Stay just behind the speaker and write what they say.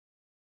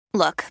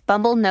Look,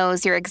 Bumble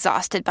knows you're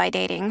exhausted by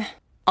dating.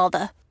 All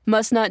the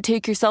must not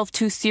take yourself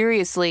too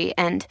seriously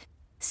and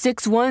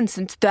 6'1"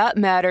 since that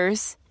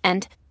matters.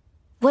 And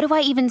what do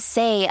I even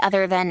say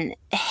other than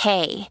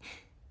hey?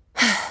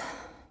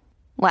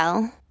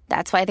 Well,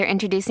 that's why they're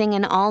introducing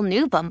an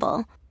all-new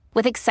Bumble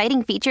with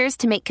exciting features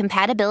to make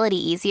compatibility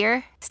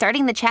easier,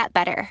 starting the chat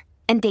better,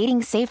 and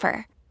dating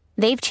safer.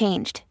 They've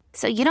changed,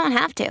 so you don't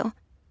have to.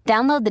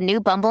 Download the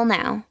new Bumble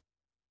now.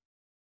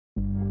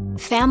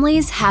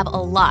 Families have a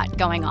lot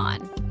going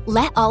on.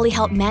 Let Ollie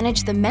help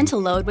manage the mental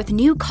load with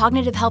new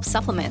cognitive help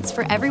supplements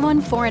for everyone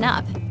 4 and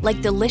up,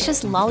 like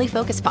delicious Lolly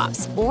Focus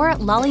Pops or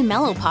Lolly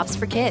Mellow Pops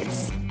for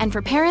kids. And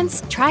for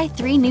parents, try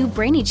 3 new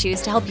Brainy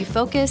Chews to help you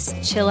focus,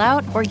 chill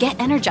out, or get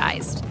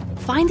energized.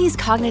 Find these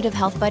cognitive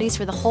health buddies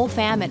for the whole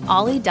fam at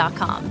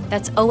ollie.com.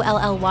 That's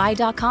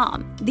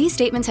OLLY.com. These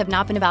statements have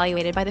not been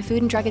evaluated by the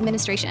Food and Drug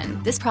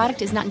Administration. This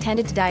product is not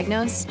intended to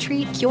diagnose,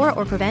 treat, cure,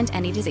 or prevent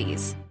any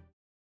disease.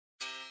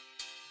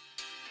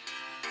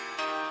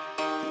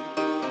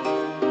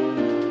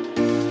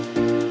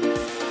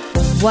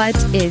 What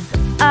is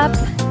up,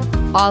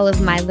 all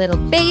of my little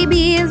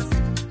babies?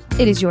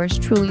 It is yours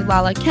truly,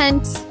 Lala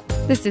Kent.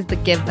 This is the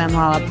Give Them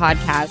Lala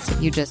podcast.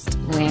 If you just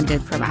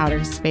landed from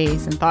outer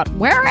space and thought,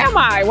 where am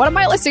I? What am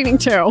I listening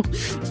to?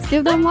 It's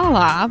Give Them Lala,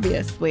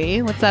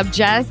 obviously. What's up,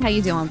 Jess? How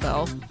you doing,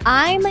 Bill?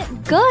 I'm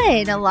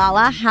good,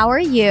 Lala. How are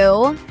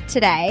you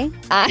today?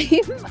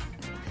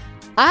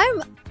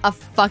 I'm a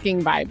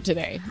fucking vibe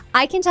today.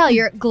 I can tell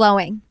you're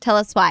glowing. Tell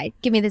us why.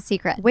 Give me the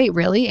secret. Wait,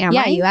 really? Am I?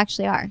 Yeah, you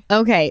actually are.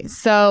 Okay,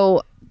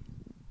 so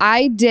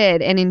I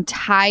did an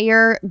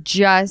entire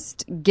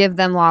just Give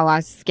Them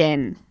Lala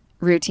skin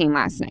routine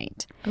last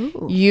night.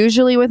 Ooh.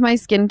 Usually with my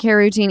skincare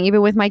routine,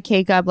 even with my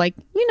K-Cup, like,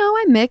 you know,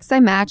 I mix, I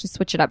match, I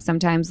switch it up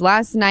sometimes.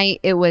 Last night,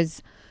 it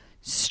was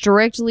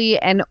strictly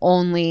and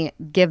only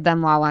Give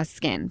Them Lala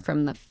skin.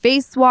 From the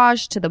face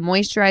wash to the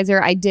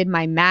moisturizer. I did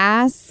my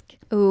mask.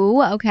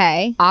 Ooh,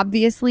 okay.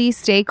 Obviously,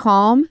 stay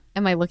calm.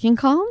 Am I looking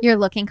calm? You're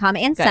looking calm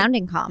and Good.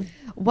 sounding calm.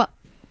 Well,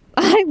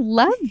 I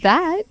love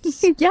that.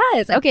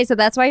 Yes. Okay, so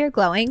that's why you're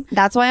glowing.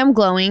 That's why I'm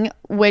glowing,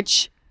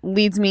 which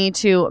leads me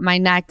to my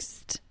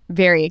next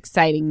very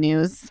exciting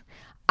news.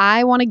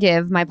 I want to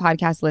give my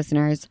podcast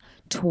listeners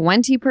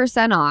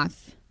 20%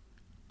 off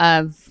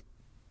of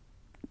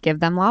Give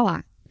Them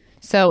Lala.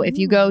 So if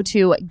you go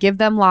to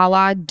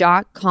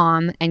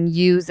givethemlala.com and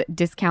use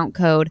discount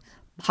code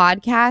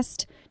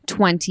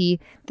podcast20,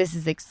 this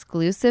is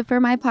exclusive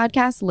for my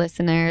podcast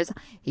listeners.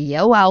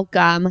 You're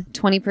welcome.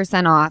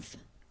 20% off.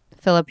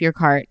 Fill up your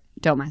cart.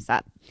 Don't mess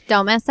up.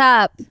 Don't mess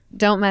up.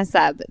 Don't mess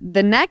up.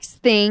 The next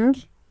thing,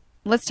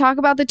 let's talk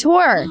about the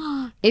tour.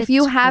 If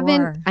you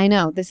haven't, I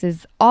know this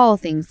is all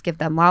things Give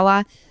Them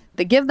Lala.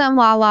 The Give Them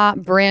Lala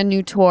brand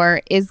new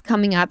tour is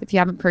coming up. If you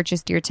haven't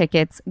purchased your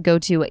tickets, go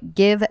to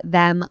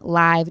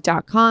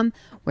givethemlive.com.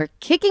 We're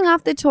kicking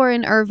off the tour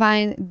in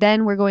Irvine.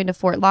 Then we're going to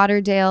Fort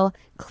Lauderdale,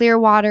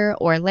 Clearwater,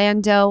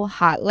 Orlando,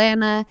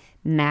 Hotlanta,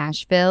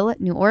 Nashville,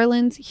 New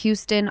Orleans,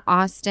 Houston,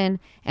 Austin,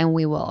 and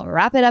we will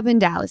wrap it up in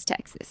Dallas,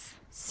 Texas.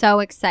 So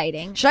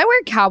exciting. Should I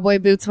wear cowboy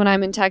boots when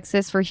I'm in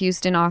Texas for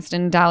Houston,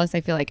 Austin, Dallas?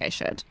 I feel like I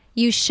should.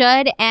 You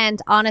should,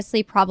 and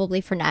honestly,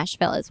 probably for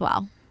Nashville as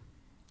well.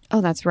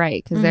 Oh, that's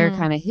right, because they're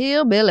kind of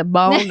hillbilly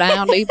bone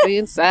down deep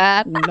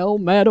inside, and no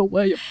matter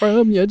where you're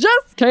from, you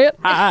just can't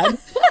hide.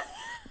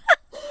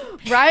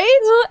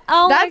 Right?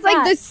 Oh, that's my God.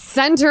 like the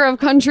center of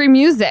country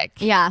music.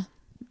 Yeah.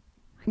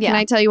 Can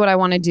I tell you what I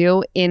want to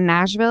do in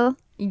Nashville?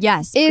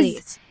 Yes,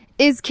 please.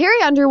 Is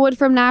Carrie Underwood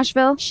from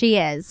Nashville? She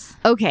is.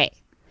 Okay.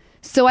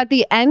 So at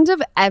the end of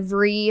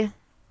every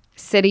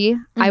city,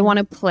 I want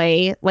to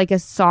play like a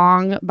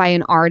song by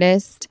an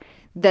artist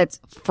that's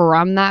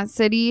from that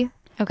city,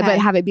 Okay. but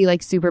have it be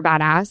like super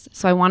badass.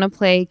 So I want to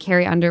play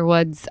Carrie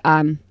Underwood's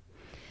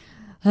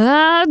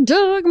I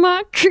dug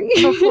my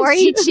crease. Before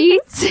he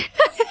cheats.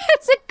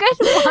 It's a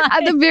good one.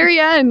 At the very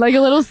end, like a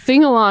little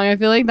sing-along. I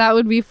feel like that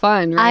would be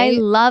fun, right? I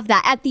love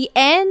that. At the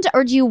end,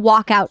 or do you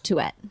walk out to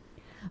it?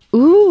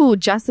 Ooh,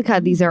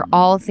 Jessica, these are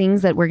all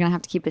things that we're going to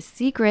have to keep a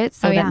secret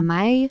so that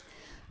my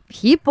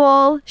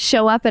people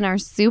show up and are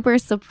super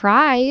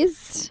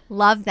surprised.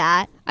 Love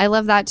that. I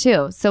love that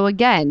too. So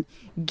again,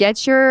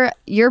 get your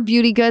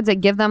beauty goods at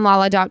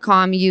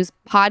givethemlala.com. Use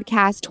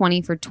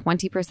podcast20 for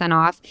 20%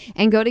 off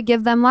and go to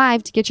Give Them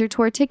Live to get your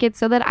tour tickets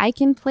so that I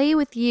can play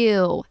with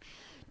you.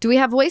 Do we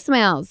have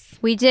voicemails?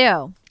 We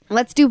do.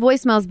 Let's do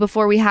voicemails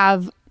before we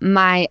have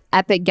my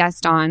epic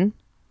guest on.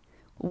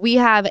 We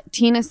have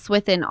Tina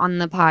Swithin on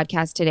the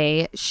podcast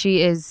today.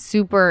 She is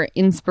super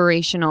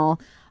inspirational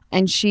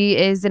and she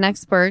is an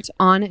expert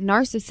on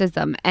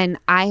narcissism. And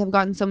I have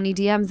gotten so many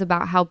DMs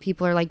about how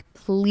people are like,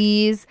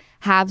 please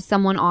have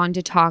someone on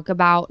to talk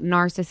about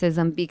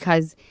narcissism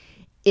because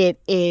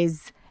it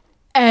is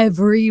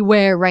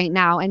everywhere right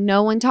now and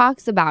no one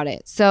talks about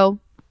it. So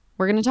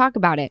we're going to talk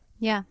about it.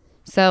 Yeah.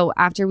 So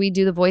after we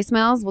do the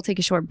voicemails, we'll take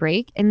a short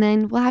break and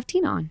then we'll have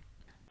Tina on.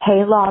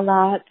 Hey,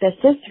 Lala. This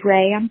is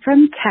Ray. I'm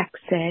from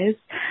Texas.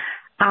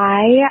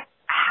 I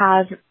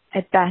have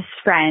a best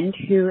friend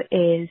who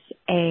is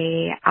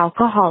a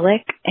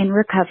alcoholic in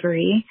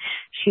recovery.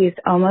 She's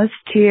almost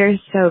 2 years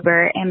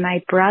sober, and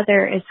my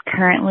brother is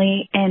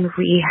currently in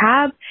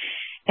rehab.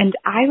 And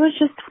I was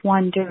just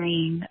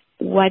wondering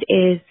what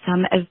is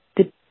some of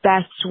the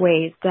best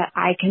ways that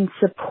I can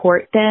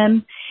support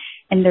them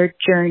in their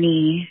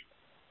journey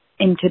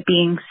into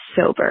being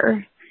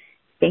sober.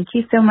 Thank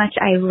you so much.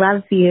 I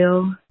love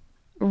you.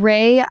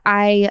 Ray,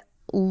 I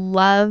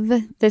love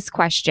this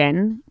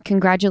question.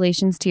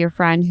 Congratulations to your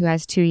friend who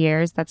has 2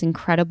 years. That's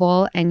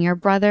incredible. And your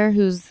brother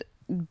who's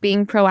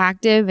being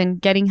proactive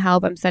and getting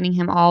help. I'm sending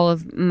him all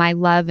of my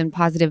love and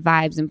positive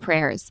vibes and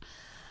prayers.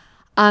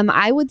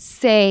 I would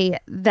say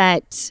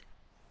that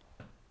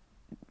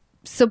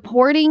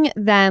supporting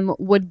them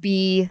would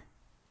be,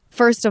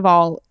 first of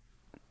all,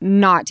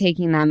 not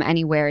taking them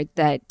anywhere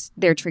that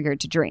they're triggered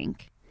to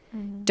drink.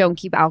 Mm-hmm. Don't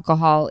keep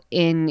alcohol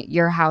in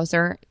your house,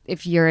 or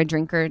if you're a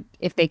drinker,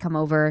 if they come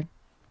over,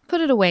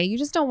 put it away. You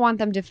just don't want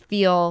them to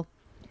feel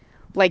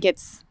like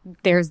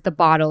there's the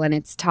bottle and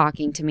it's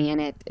talking to me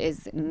and it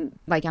is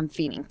like I'm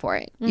feeding for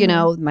it. Mm-hmm. You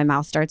know, my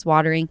mouth starts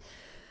watering.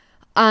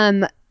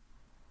 And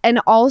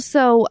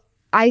also,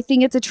 I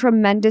think it's a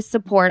tremendous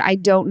support. I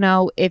don't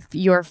know if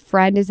your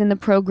friend is in the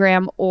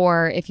program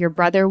or if your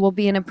brother will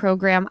be in a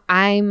program.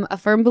 I'm a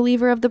firm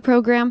believer of the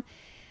program.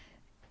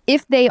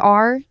 If they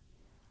are,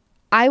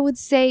 I would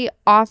say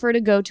offer to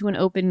go to an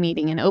open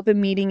meeting. An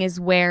open meeting is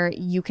where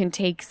you can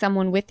take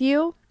someone with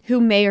you who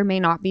may or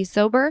may not be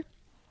sober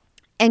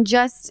and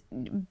just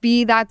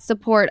be that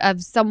support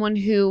of someone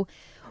who,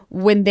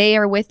 when they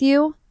are with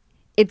you,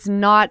 it's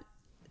not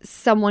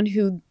someone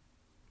who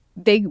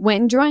they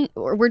went and drank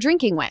or were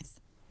drinking with.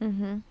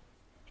 Mm-hmm.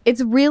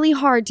 It's really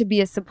hard to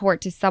be a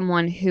support to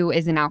someone who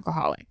is an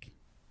alcoholic.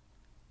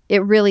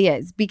 It really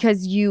is,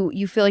 because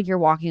you feel like you're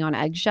walking on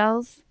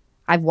eggshells.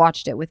 I've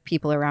watched it with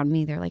people around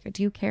me. They're like,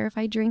 do you care if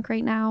I drink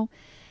right now?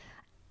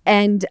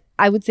 And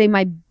I would say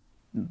my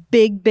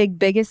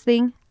biggest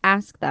thing,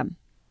 ask them,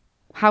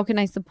 how can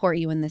I support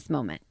you in this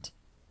moment?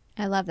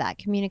 I love that.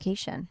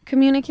 Communication.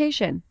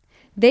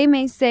 They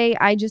may say,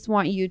 I just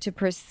want you to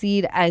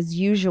proceed as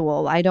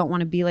usual. I don't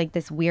want to be like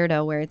this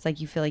weirdo where it's like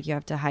you feel like you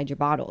have to hide your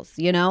bottles,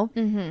 you know?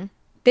 Mm-hmm.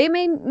 They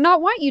may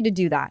not want you to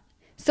do that.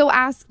 So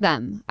ask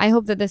them. I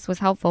hope that this was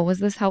helpful. Was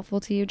this helpful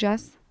to you,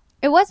 Jess?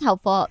 It was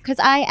helpful because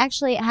I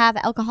actually have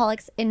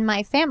alcoholics in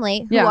my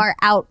family who are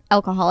out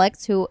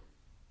alcoholics who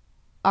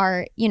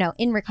are,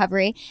 in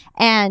recovery,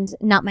 and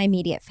not my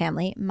immediate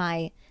family,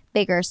 my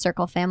bigger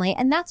circle family.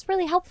 And that's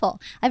really helpful.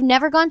 I've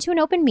never gone to an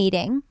open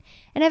meeting,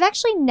 and I've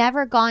actually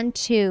never gone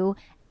to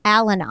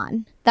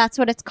Al-Anon. That's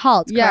what it's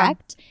called,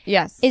 correct?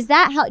 Yes. Is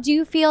that how, do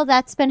you feel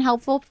that's been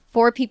helpful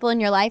for people in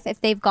your life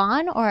if they've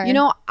gone, or?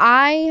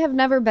 I have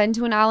never been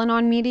to an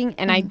Al-Anon meeting,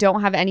 and I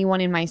don't have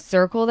anyone in my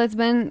circle that's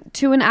been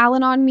to an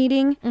Al-Anon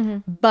meeting,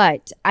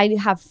 but I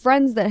have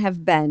friends that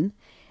have been,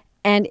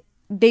 and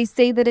they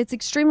say that it's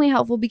extremely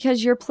helpful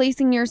because you're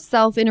placing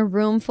yourself in a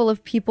room full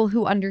of people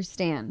who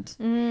understand.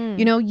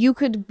 You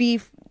could be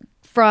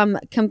from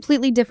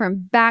completely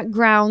different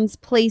backgrounds,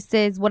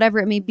 places, whatever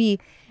it may be,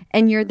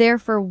 and you're there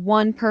for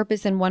one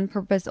purpose and one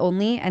purpose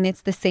only, and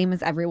it's the same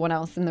as everyone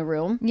else in the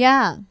room.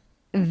 Yeah.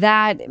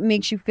 That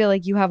makes you feel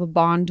like you have a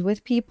bond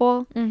with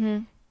people.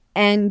 Mm-hmm.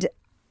 And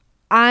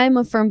I'm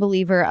a firm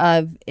believer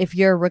of, if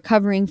you're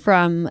recovering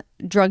from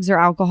drugs or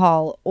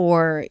alcohol,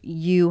 or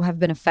you have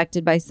been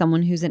affected by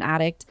someone who's an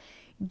addict,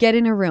 get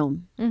in a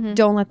room. Mm-hmm.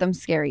 Don't let them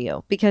scare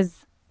you,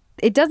 because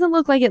it doesn't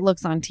look like it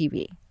looks on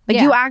TV.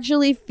 You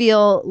actually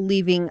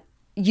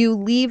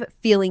leave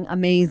feeling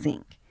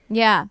amazing.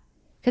 Yeah.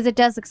 Because it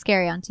does look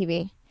scary on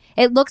TV.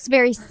 It looks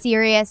very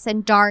serious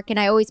and dark, and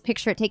I always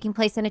picture it taking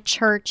place in a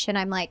church, and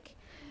I'm like...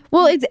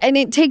 Well,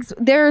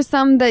 there are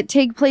some that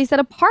take place at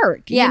a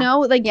park,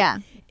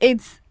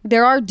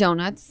 there are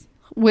donuts,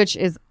 which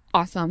is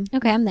awesome.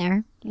 Okay, I'm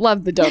there.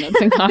 Love the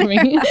donuts and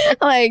coffee.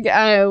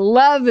 I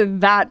love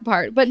that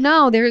part. But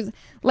no, there's,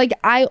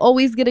 I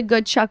always get a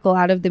good chuckle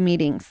out of the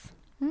meetings.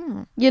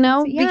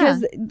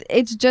 Because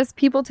it's just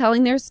people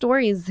telling their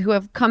stories who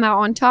have come out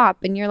on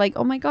top. And you're like,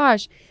 oh my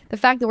gosh, the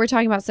fact that we're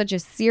talking about such a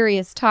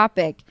serious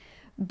topic,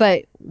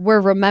 but we're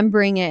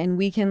remembering it and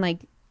we can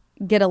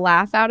get a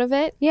laugh out of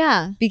it.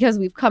 Yeah. Because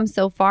we've come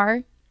so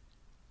far.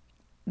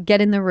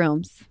 Get in the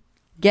rooms.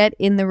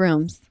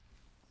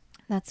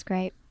 That's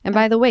great. And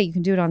by the way, you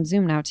can do it on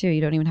Zoom now too.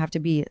 You don't even have to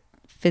be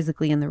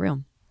physically in the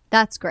room.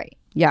 That's great.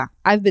 Yeah.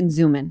 I've been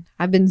Zooming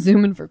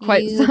for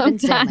quite some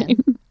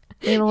time.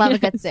 We love a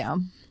good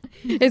Zoom.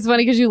 It's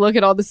funny because you look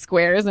at all the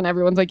squares and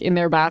everyone's in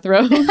their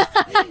bathrobes.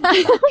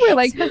 We're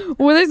like,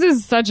 well, this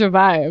is such a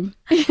vibe.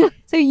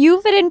 So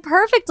you fit in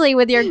perfectly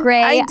with your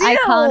gray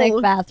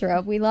iconic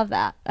bathrobe. We love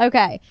that.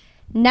 Okay.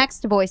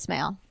 Next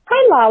voicemail.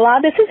 Hi,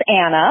 Lala. This is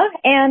Anna,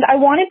 and I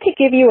wanted to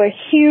give you a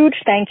huge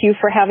thank you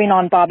for having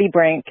on Bobby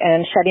Brink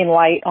and shedding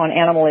light on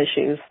animal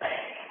issues.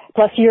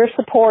 Plus, your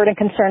support and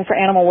concern for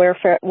animal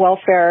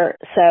welfare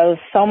says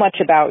so much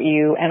about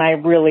you, and I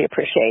really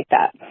appreciate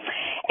that.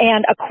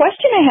 And a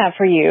question I have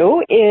for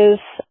you is,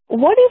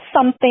 what is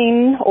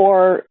something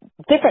or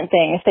different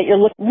things that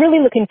you're really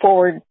looking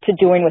forward to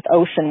doing with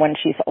Ocean when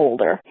she's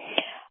older?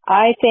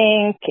 I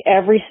think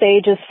every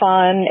stage is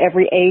fun,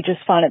 every age is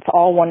fun, it's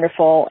all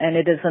wonderful, and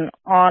it is an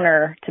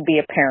honor to be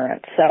a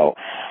parent. So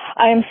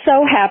I am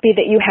so happy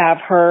that you have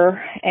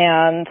her,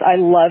 and I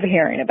love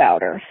hearing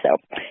about her. So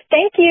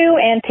thank you,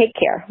 and take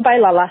care. Bye,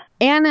 Lala.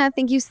 Anna,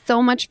 thank you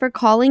so much for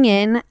calling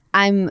in.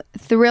 I'm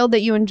thrilled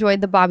that you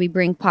enjoyed the Bobby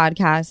Brink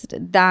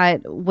podcast.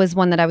 That was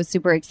one that I was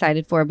super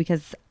excited for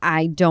because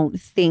I don't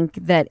think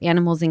that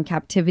animals in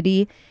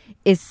captivity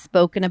is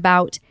spoken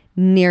about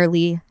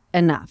nearly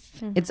enough.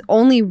 Mm-hmm. It's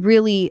only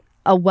really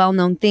a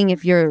well-known thing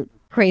if you're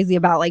crazy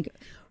about like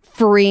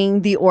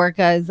freeing the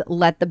orcas,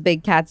 let the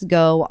big cats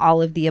go,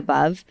 all of the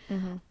above.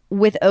 Mm-hmm.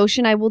 With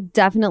Ocean, I will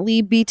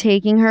definitely be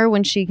taking her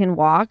when she can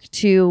walk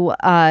to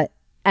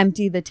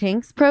empty the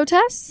tanks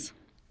protests.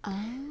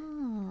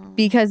 Oh.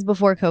 Because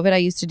before COVID, I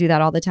used to do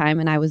that all the time.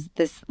 And I was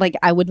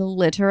I would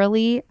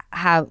literally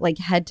have like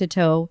head to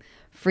toe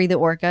free the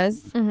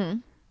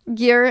orcas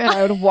gear. And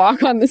I would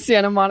walk on the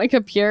Santa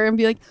Monica Pier and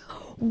be like,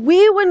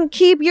 we wouldn't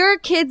keep your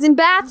kids in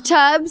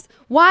bathtubs.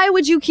 Why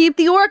would you keep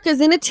the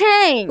orcas in a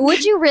tank?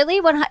 Would you really?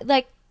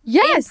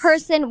 Yes. In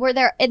person, were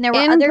there, and there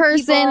were in other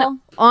person people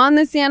on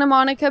the Santa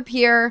Monica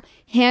Pier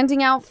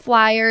handing out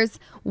flyers.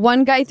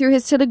 One guy threw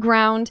his to the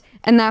ground,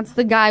 and that's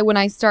the guy when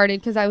I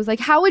started, because I was like,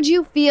 how would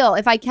you feel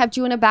if I kept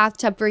you in a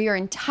bathtub for your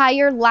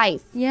entire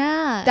life?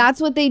 Yeah. That's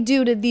what they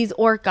do to these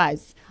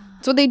orcas.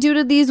 That's what they do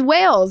to these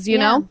whales, you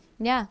know?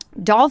 Yeah.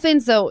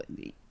 Dolphins, so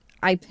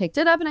I picked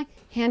it up and I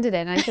handed it.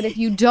 And I said, if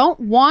you don't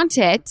want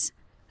it,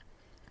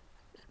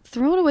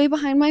 throw it away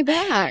behind my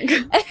back.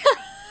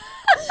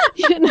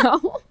 You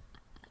know?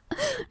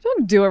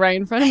 Don't do it right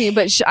in front of me.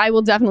 But I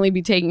will definitely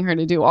be taking her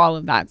to do all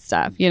of that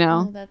stuff, you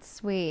know? Oh, that's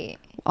sweet.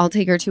 I'll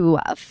take her to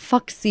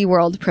fuck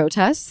SeaWorld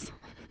protests.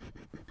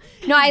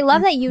 No, I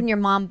love that you and your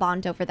mom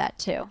bond over that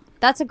too.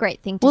 That's a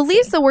great thing to see. Well,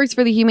 Lisa works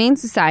for the Humane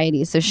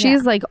Society, so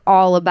she's like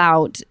all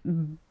about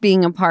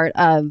being a part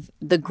of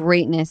the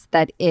greatness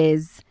that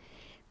is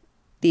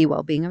the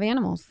well-being of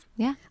animals.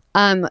 Yeah.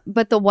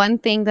 But the one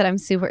thing that I'm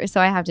so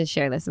I have to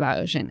share this about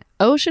Ocean.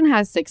 Ocean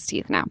has 6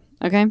 teeth now,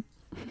 okay?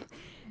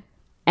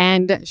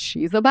 And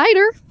she's a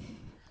biter.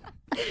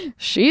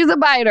 She's a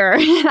biter.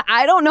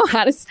 I don't know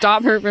how to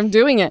stop her from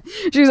doing it.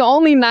 She's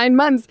only 9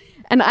 months.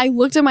 And I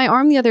looked at my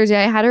arm the other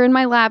day. I had her in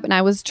my lap and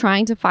I was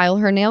trying to file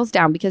her nails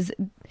down because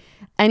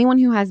anyone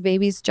who has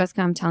babies,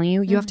 Jessica, I'm telling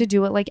you, you have to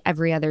do it like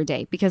every other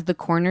day because the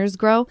corners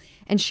grow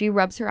and she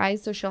rubs her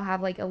eyes. So she'll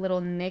have like a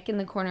little nick in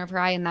the corner of her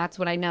eye. And that's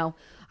when I know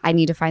I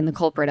need to find the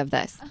culprit of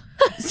this.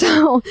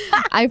 So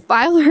I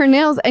file her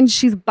nails and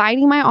she's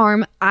biting my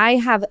arm. I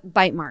have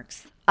bite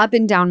marks up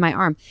and down my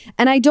arm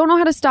and I don't know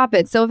how to stop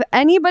it. So if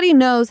anybody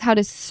knows how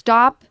to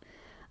stop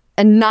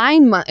a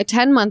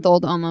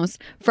 10-month-old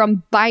almost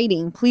from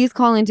biting, please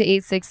call into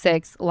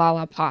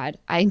 866-LALA-POD.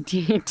 I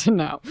need to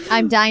know.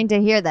 I'm dying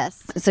to hear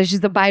this. So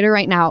she's a biter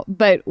right now.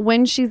 But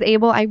when she's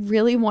able, I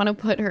really want to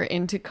put her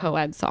into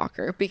co-ed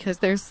soccer because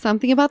there's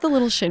something about the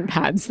little shin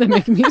pads that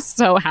make me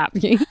so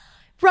happy.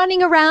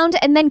 Running around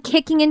and then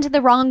kicking into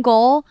the wrong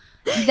goal.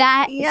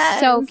 That is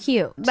so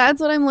cute.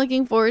 That's what I'm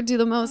looking forward to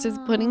the most is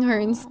putting her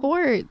in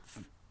sports.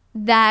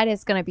 That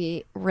is going to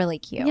be really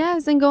cute.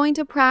 Yes, and going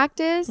to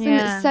practice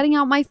and setting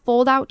out my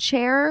fold-out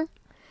chair.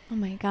 Oh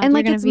my God. And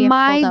like it's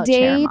my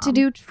day to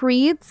do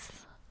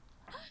treats.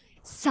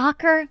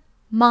 Soccer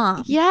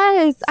mom.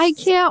 Yes, I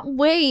can't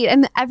wait.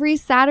 And every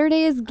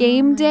Saturday is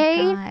game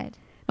day. God.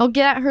 I'll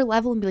get at her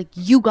level and be like,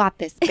 you got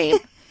this, babe.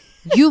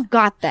 You've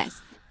got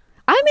this.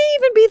 I may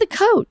even be the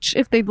coach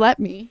if they'd let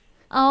me.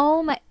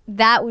 Oh my,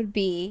 that would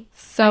be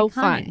so iconic.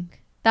 Fun.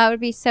 That would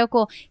be so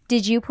cool.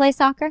 Did you play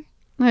soccer?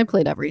 I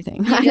played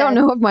everything. I don't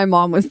know if my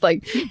mom was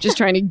like just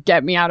trying to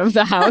get me out of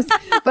the house,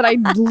 but I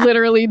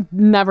literally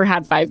never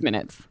had 5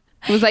 minutes.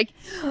 It was like,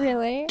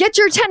 really? Get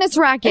your tennis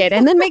racket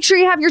and then make sure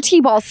you have your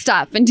t-ball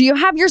stuff. And do you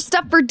have your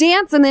stuff for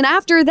dance? And then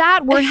after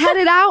that, we're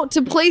headed out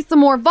to play some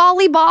more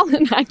volleyball.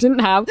 And I didn't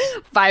have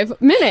 5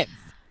 minutes.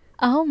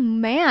 Oh,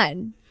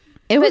 man.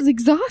 It was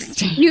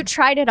exhausting. You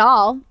tried it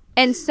all.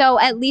 And so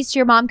at least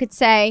your mom could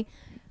say,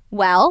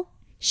 well,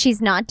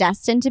 she's not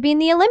destined to be in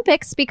the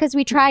Olympics because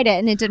we tried it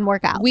and it didn't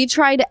work out. We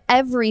tried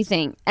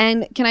everything.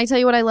 And can I tell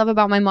you what I love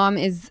about my mom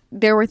is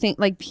there were things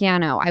like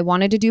piano. I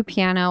wanted to do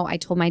piano. I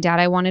told my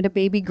dad I wanted a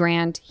baby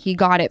grand. He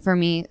got it for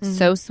me. Mm-hmm.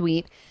 So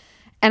sweet.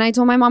 And I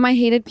told my mom I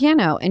hated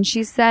piano. And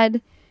she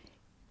said,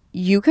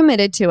 you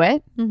committed to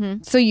it.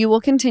 Mm-hmm. So you will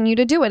continue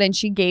to do it. And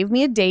she gave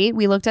me a date.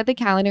 We looked at the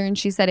calendar and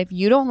she said, if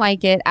you don't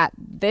like it at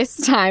this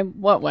time,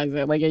 what was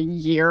it? Like a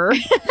year?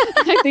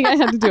 I think I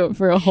had to do it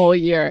for a whole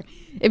year.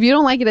 If you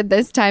don't like it at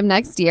this time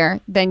next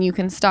year, then you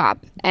can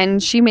stop.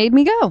 And she made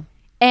me go.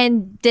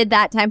 And did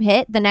that time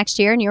hit the next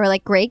year? And you were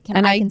like, great,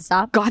 I can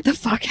stop? Got the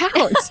fuck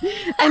out.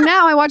 And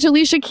now I watch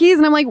Alicia Keys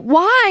and I'm like,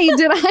 why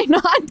did I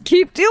not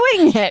keep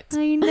doing it?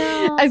 I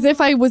know. As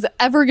if I was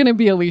ever going to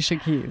be Alicia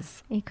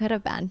Keys. You could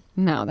have been.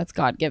 No, that's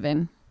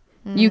God-given.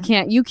 You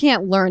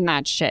can't learn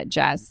that shit,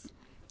 Jess.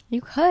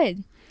 You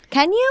could.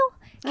 Can you?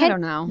 I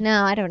don't know.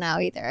 No, I don't know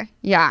either.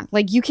 Yeah.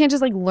 Like, you can't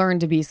just like learn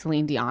to be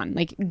Celine Dion.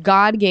 Like,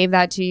 God gave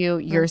that to you.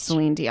 You're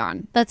Celine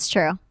Dion. That's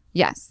true.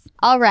 Yes.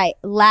 All right.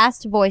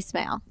 Last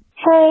voicemail.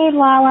 Hey,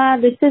 Lala.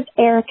 This is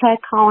Erica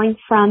calling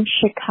from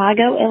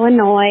Chicago,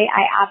 Illinois.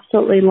 I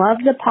absolutely love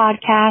the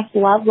podcast,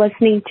 love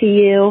listening to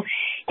you,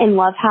 and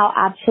love how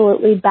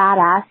absolutely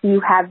badass you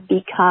have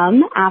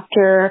become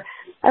after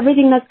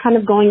everything that's kind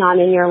of going on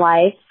in your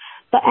life.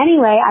 But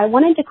anyway, I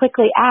wanted to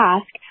quickly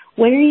ask,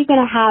 when are you going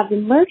to have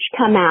merch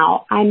come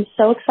out? I'm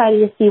so excited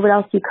to see what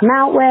else you come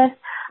out with.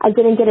 I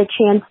didn't get a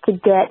chance to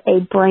get a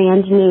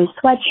brand new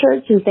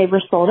sweatshirt since they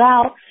were sold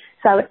out.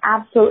 So I would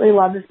absolutely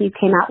love if you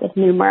came out with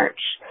new merch.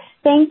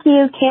 Thank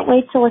you. Can't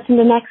wait to listen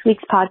to next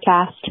week's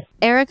podcast.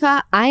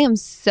 Erica, I am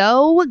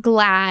so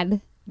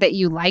glad that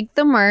you like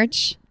the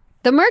merch.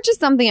 The merch is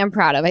something I'm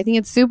proud of. I think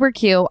it's super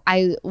cute.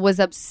 I was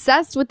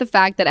obsessed with the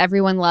fact that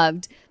everyone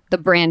loved the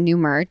brand new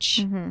merch.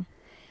 Mm-hmm.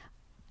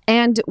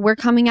 And we're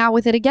coming out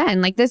with it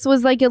again. Like, this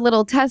was like a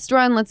little test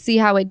run. Let's see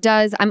how it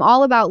does. I'm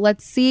all about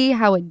let's see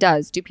how it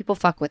does. Do people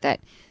fuck with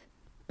it?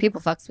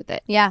 People fucks with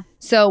it. Yeah.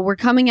 So we're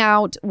coming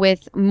out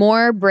with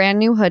more brand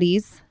new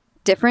hoodies,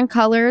 different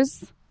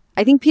colors.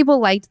 I think people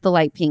liked the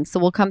light pink, so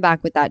we'll come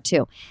back with that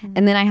too. Mm-hmm.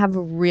 And then I have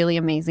really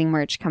amazing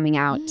merch coming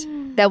out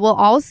that will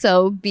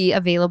also be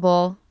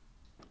available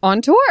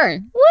on tour.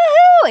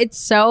 Woohoo! It's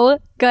so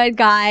good,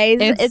 guys.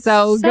 It's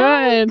so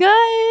good.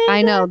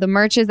 I know. The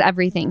merch is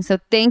everything. So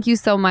thank you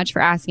so much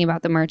for asking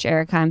about the merch,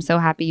 Erica. I'm so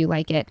happy you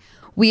like it.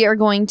 We are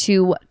going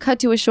to cut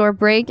to a short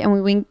break, and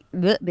when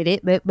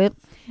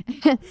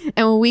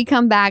we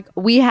come back,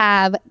 we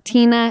have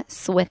Tina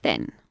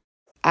Swithin.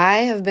 I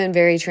have been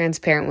very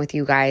transparent with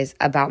you guys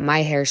about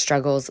my hair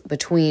struggles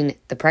between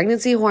the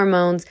pregnancy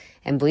hormones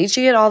and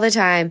bleaching it all the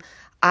time.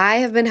 I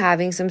have been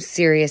having some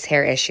serious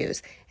hair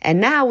issues.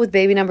 And now with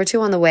baby number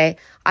 2 on the way,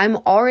 I'm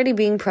already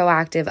being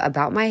proactive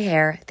about my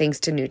hair thanks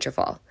to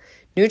Nutrafol.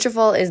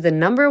 Nutrafol is the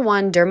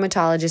 #1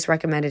 dermatologist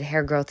recommended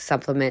hair growth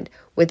supplement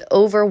with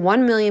over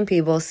 1 million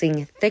people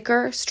seeing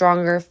thicker,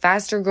 stronger,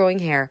 faster growing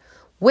hair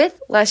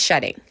with less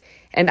shedding.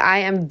 And I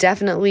am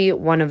definitely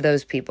one of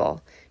those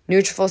people.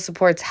 Nutrafol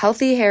supports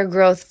healthy hair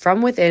growth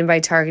from within by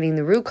targeting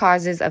the root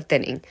causes of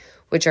thinning,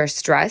 which are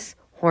stress,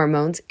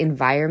 hormones,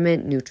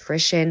 environment,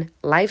 nutrition,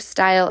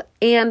 lifestyle,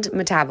 and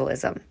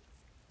metabolism.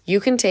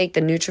 You can take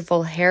the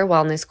Nutrafol Hair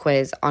Wellness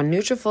Quiz on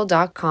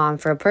Nutrafol.com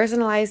for a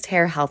personalized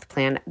hair health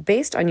plan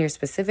based on your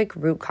specific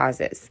root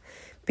causes.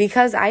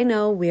 Because I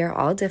know we are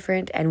all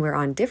different and we're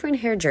on different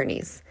hair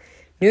journeys.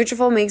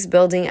 Nutrafol makes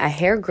building a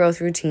hair growth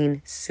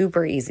routine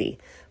super easy.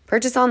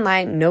 Purchase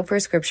online, no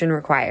prescription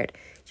required.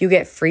 You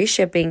get free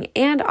shipping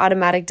and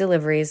automatic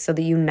deliveries so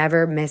that you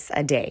never miss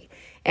a day.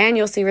 And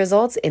you'll see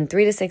results in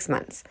 3 to 6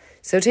 months.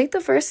 So take the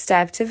first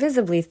step to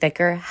visibly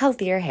thicker,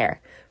 healthier hair.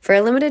 For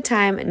a limited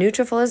time,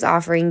 Nutrafol is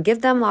offering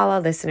Give Them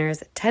Lala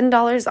listeners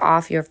 $10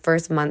 off your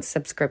first month's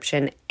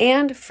subscription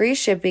and free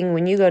shipping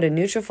when you go to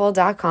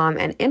Nutrafol.com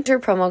and enter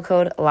promo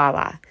code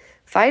LALA.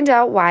 Find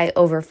out why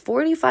over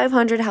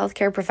 4,500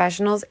 healthcare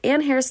professionals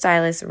and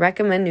hairstylists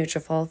recommend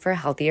Nutrafol for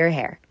healthier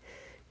hair.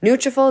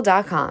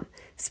 Nutrafol.com,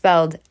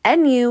 spelled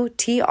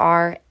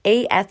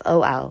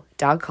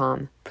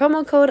Nutrafol.com,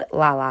 promo code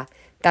LALA.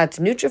 That's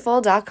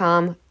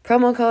Nutrafol.com,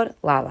 promo code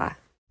LALA.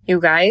 You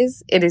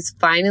guys, it is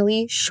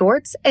finally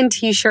shorts and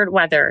t-shirt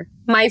weather.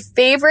 My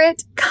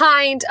favorite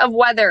kind of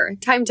weather.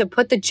 Time to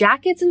put the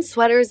jackets and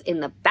sweaters in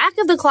the back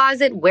of the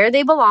closet where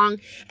they belong.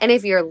 And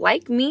if you're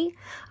like me,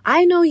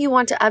 I know you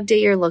want to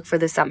update your look for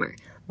the summer,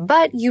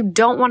 but you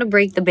don't want to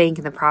break the bank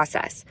in the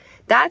process.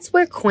 That's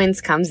where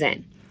Quince comes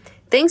in.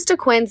 Thanks to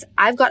Quince,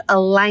 I've got a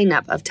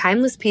lineup of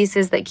timeless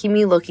pieces that keep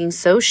me looking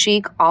so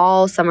chic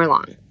all summer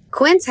long.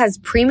 Quince has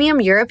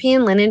premium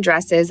European linen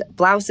dresses,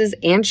 blouses,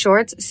 and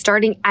shorts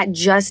starting at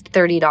just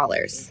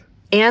 $30.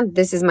 And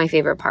this is my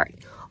favorite part.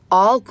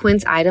 All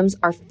Quince items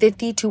are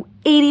 50 to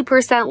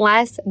 80%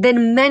 less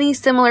than many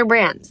similar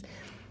brands.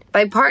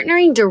 By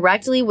partnering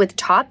directly with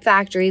top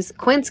factories,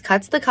 Quince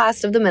cuts the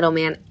cost of the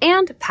middleman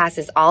and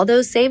passes all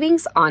those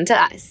savings on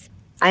to us.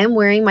 I am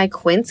wearing my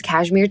Quince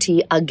cashmere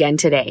tee again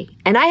today,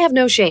 and I have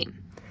no shame.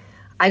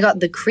 I got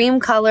the cream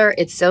color.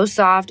 It's so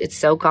soft. It's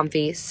so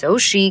comfy, so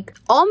chic,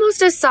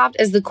 almost as soft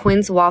as the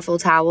Quince waffle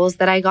towels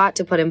that I got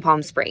to put in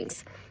Palm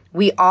Springs.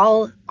 We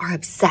all are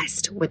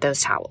obsessed with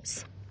those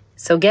towels.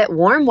 So get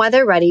warm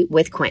weather ready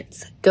with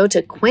Quince. Go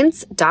to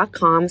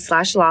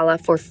quince.com/Lala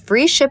for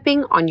free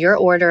shipping on your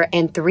order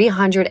and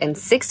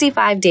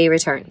 365-day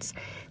returns.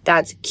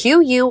 That's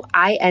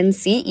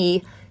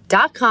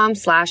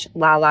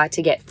QUINCE.com/Lala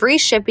to get free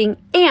shipping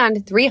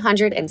and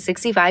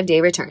 365-day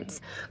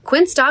returns.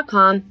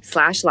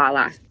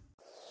 Quince.com/Lala.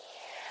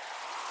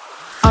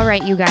 All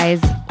right, you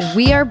guys,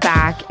 we are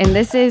back, and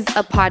this is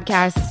a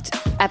podcast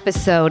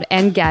episode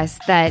and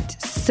guest that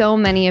so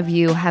many of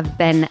you have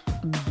been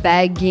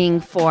begging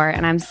for,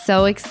 and I'm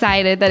so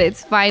excited that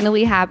it's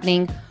finally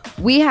happening.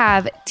 We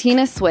have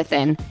Tina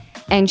Swithin,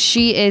 and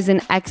she is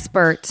an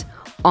expert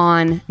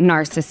on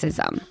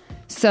narcissism.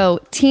 So,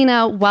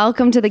 Tina,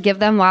 welcome to the Give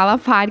Them Lala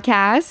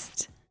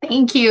podcast.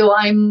 Thank you.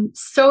 I'm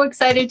so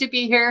excited to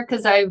be here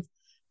because I've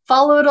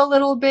followed a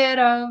little bit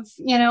of,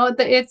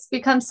 it's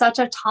become such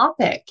a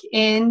topic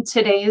in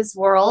today's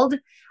world.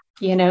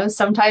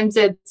 Sometimes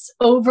it's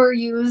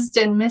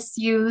overused and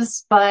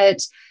misused,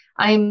 but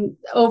I'm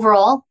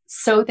overall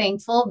so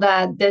thankful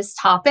that this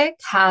topic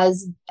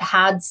has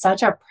had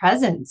such a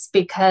presence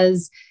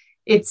because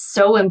it's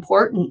so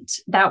important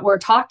that we're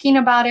talking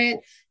about it,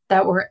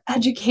 that we're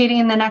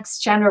educating the next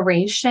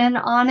generation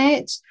on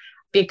it,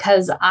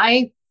 because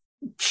I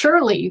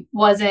surely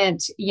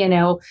wasn't,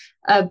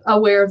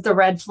 aware of the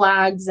red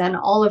flags and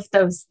all of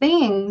those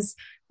things,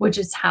 which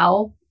is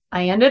how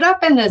I ended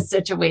up in this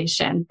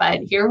situation.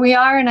 But here we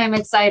are, and I'm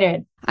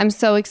excited. I'm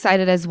so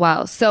excited as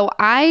well. So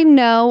I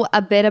know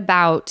a bit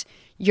about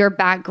your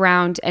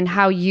background and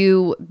how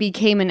you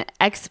became an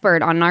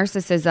expert on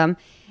narcissism.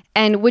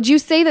 And would you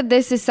say that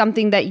this is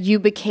something that you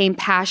became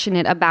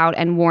passionate about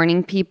and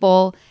warning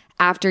people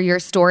after your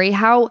story?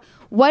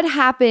 What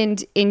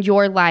happened in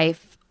your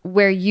life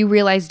where you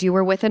realized you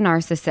were with a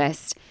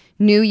narcissist,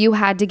 knew you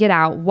had to get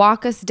out?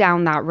 Walk us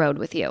down that road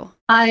with you.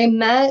 I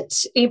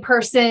met a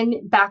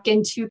person back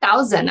in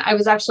 2000. I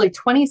was actually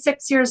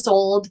 26 years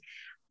old.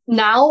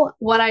 Now,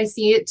 what I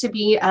see it to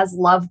be as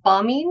love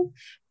bombing.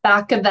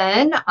 Back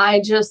then, I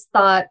just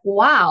thought,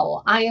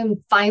 wow, I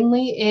am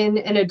finally in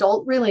an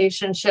adult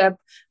relationship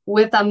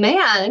with a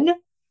man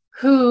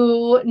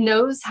who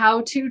knows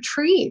how to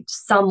treat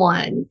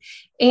someone.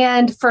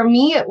 And for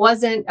me, it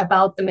wasn't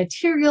about the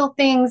material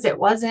things. It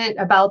wasn't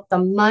about the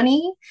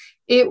money.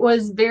 It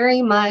was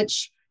very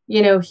much,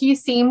 he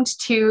seemed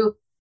to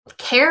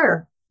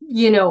care,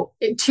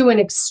 to an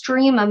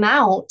extreme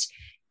amount,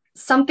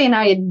 something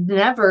I had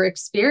never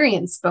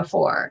experienced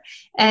before.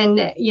 And,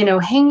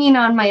 hanging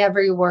on my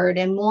every word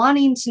and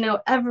wanting to know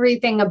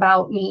everything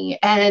about me.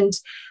 And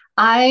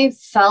I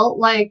felt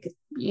like,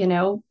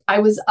 I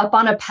was up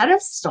on a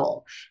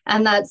pedestal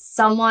and that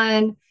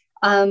someone,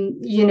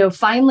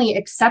 finally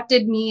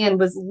accepted me and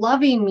was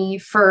loving me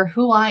for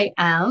who I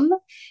am.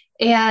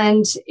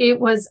 And it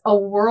was a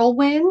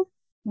whirlwind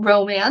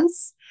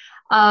romance.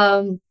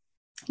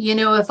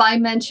 If I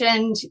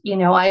mentioned,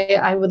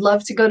 I would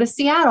love to go to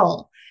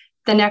Seattle,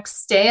 the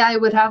next day I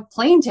would have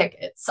plane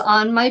tickets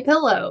on my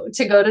pillow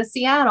to go to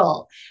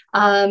Seattle.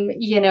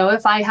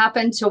 If I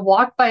happened to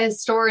walk by a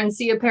store and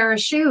see a pair of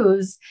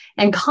shoes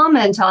and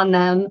comment on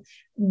them,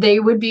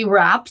 they would be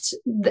wrapped,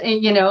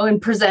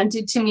 and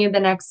presented to me the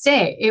next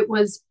day. It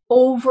was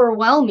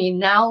overwhelming.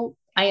 Now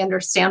I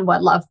understand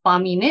what love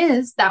bombing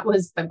is. That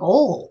was the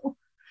goal.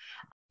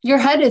 Your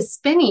head is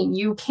spinning.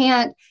 You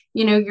can't,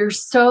 you're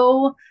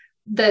so,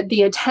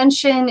 the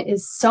attention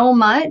is so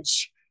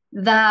much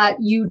that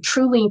you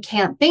truly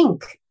can't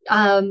think.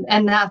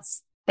 And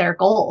that's their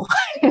goal.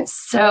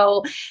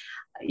 So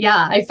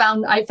yeah, I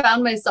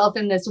found myself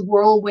in this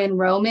whirlwind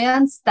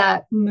romance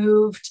that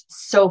moved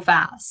so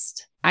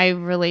fast. I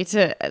relate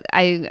to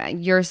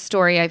your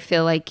story. I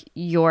feel like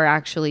you're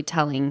actually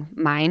telling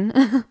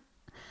mine.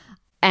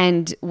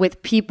 And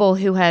with people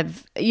who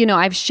have,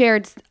 I've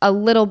shared a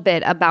little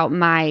bit about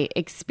my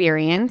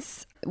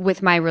experience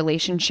with my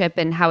relationship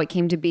and how it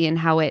came to be and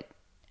how it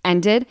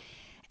ended.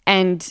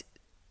 And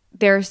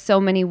there are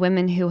so many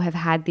women who have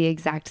had the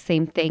exact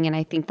same thing. And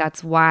I think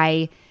that's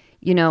why,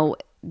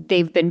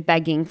 they've been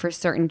begging for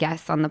certain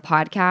guests on the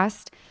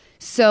podcast.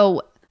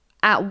 So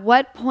at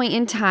what point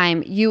in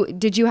time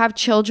did you have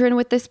children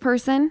with this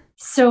person?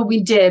 So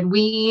we did.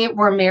 We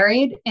were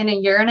married in a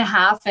year and a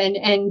half, and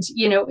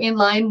in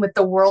line with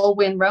the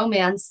whirlwind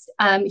romance,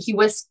 he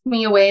whisked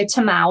me away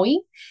to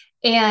Maui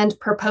and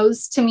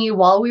proposed to me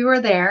while we were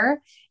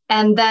there.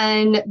 And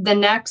then the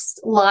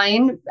next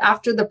line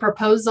after the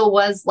proposal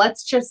was,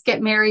 let's just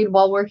get married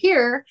while we're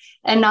here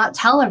and not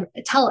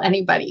tell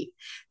anybody.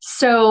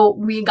 So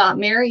we got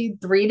married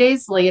 3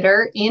 days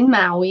later in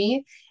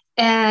Maui.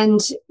 And,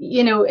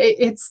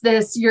 it's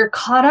this, you're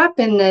caught up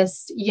in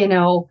this,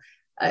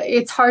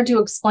 it's hard to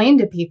explain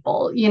to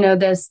people,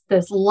 this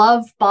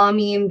love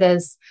bombing,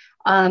 this,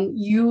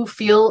 you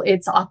feel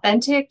it's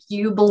authentic,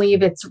 you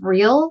believe it's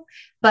real,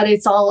 but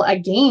it's all a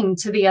game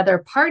to the other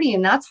party.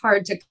 And that's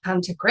hard to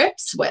come to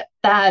grips with,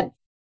 that,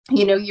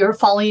 you're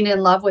falling in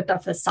love with a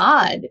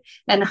facade,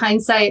 and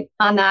hindsight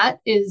on that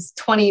is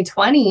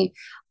 2020.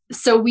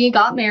 So we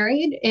got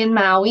married in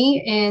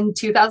Maui in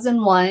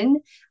 2001.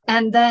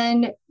 And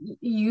then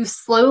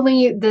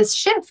this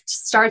shift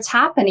starts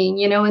happening,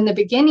 in the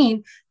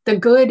beginning, the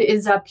good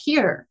is up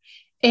here.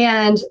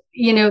 And,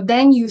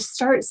 then you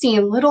start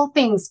seeing little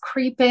things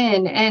creep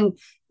in, and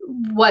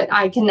what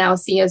I can now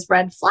see as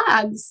red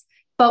flags.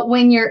 But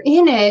when you're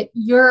in it,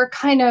 you're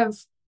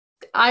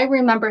I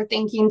remember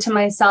thinking to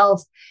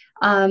myself,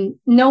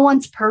 no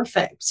one's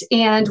perfect,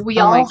 and we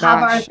all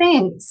have our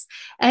things.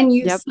 And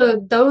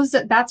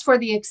that's where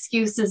the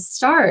excuses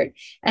start.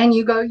 And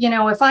you go,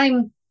 if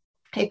I'm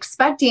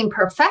expecting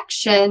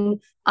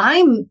perfection,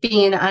 I'm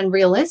being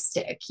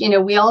unrealistic.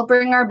 We all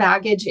bring our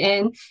baggage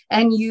in,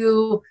 and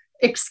you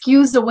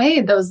excuse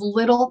away those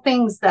little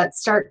things that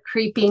start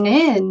creeping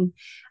in.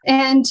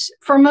 And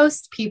for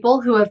most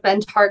people who have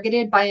been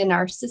targeted by a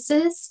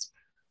narcissist,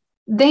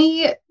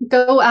 they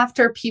go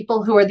after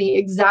people who are the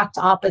exact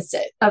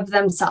opposite of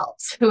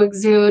themselves, who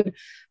exude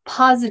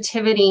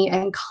positivity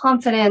and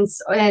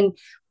confidence and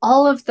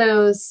all of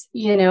those,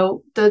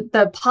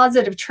 the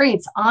positive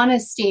traits,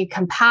 honesty,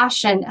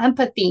 compassion,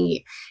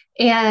 empathy.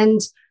 And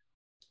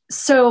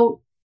so,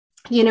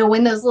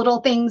 when those little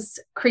things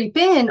creep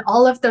in,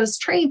 all of those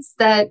traits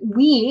that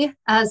we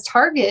as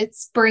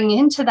targets bring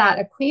into that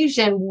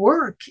equation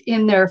work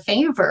in their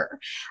favor.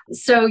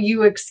 So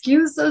you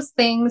excuse those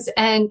things.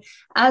 And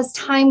as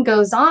time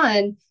goes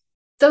on,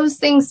 those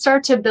things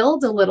start to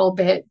build a little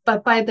bit.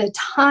 But by the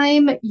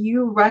time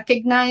you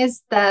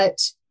recognize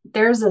that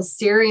there's a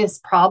serious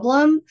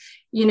problem,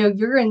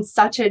 you're in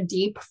such a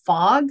deep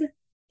fog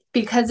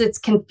because it's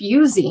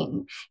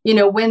confusing.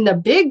 When the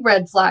big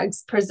red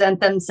flags present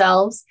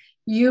themselves,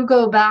 you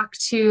go back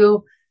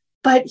to,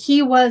 but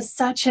he was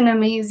such an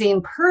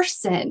amazing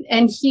person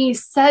and he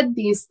said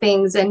these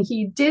things and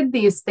he did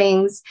these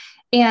things.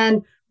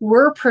 And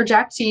we're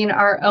projecting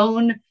our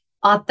own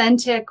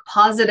authentic,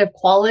 positive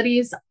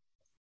qualities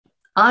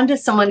onto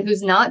someone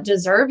who's not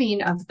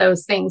deserving of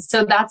those things.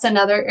 So that's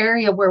another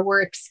area where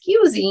we're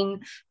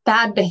excusing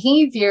bad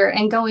behavior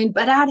and going,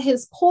 but at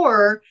his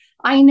core,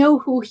 I know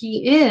who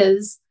he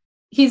is.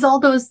 He's all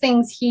those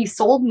things he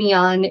sold me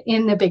on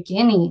in the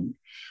beginning.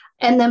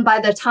 And then by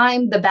the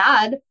time the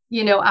bad,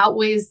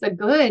 outweighs the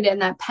good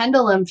and that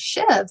pendulum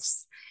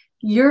shifts,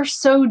 you're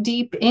so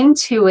deep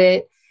into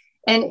it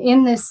and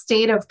in this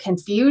state of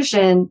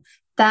confusion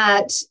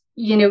that,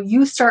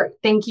 you start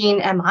thinking,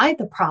 am I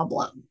the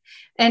problem?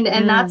 And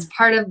that's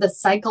part of the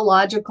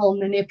psychological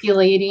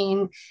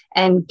manipulating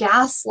and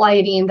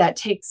gaslighting that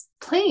takes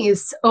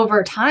place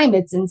over time.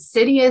 It's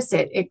insidious.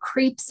 It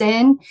creeps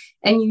in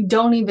and you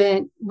don't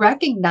even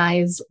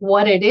recognize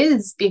what it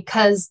is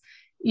because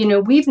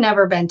we've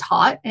never been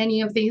taught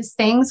any of these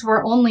things.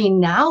 We're only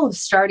now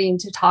starting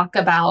to talk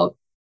about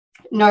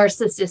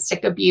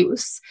narcissistic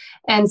abuse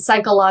and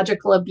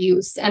psychological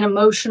abuse and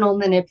emotional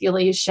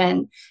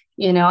manipulation.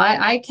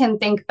 I can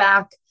think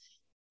back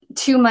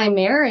to my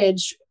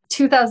marriage,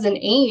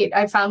 2008,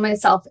 I found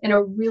myself in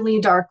a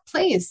really dark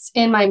place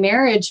in my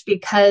marriage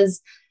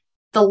because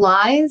the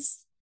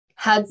lies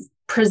had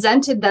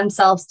presented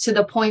themselves to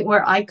the point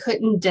where I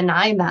couldn't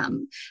deny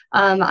them.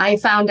 I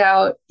found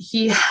out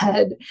he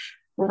had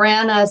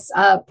ran us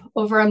up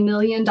over $1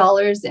 million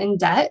in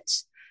debt.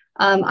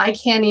 I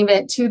can't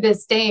even to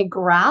this day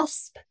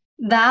grasp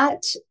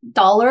that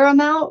dollar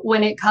amount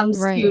when it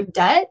comes to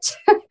debt.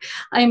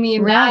 I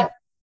mean, that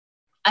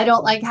I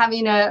don't like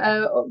having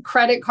a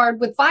credit card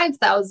with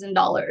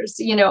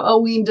 $5,000,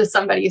 owing to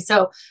somebody.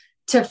 So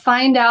to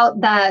find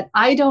out that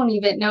I don't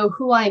even know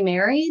who I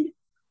married,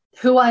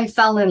 who I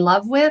fell in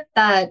love with,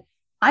 that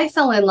I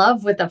fell in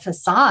love with a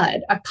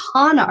facade, a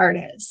con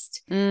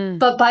artist.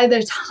 But by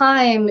the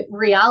time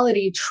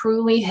reality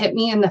truly hit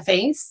me in the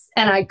face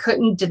and I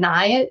couldn't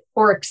deny it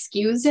or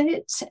excuse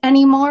it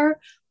anymore,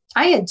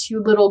 I had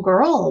 2 little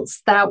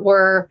girls that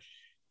were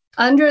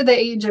under the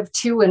age of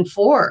 2 and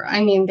 4.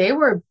 I mean, they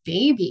were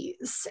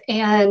babies.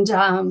 And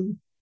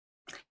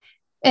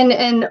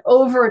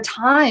over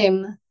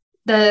time,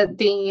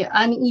 the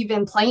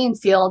uneven playing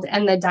field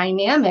and the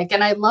dynamic.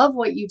 And I love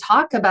what you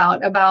talk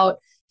about,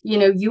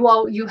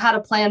 you had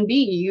a plan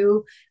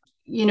B,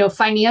 you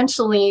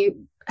financially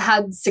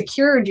had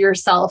secured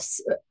yourself.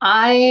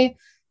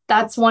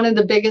 That's one of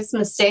the biggest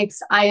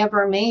mistakes I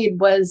ever made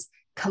was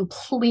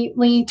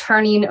completely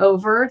turning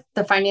over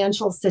the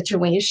financial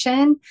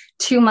situation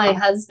to my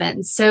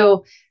husband.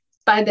 So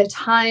by the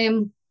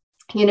time,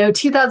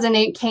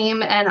 2008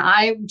 came and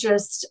I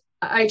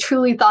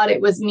truly thought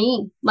it was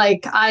me.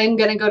 Like, I'm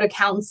going to go to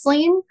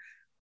counseling.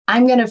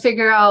 I'm going to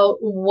figure out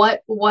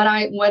what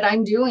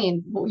I'm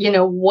doing,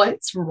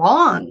 what's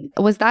wrong.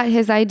 Was that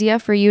his idea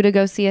for you to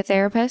go see a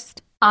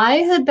therapist? I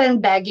had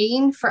been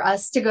begging for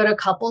us to go to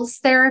couples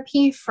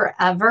therapy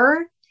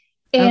forever.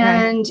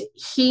 And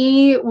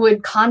he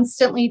would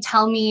constantly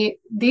tell me,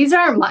 these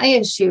aren't my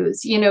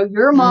issues.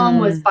 Your mom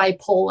was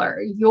bipolar.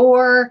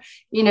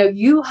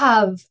 You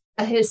have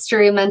a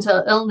history of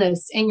mental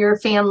illness in your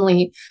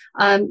family.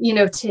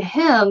 To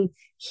him,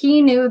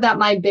 he knew that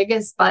my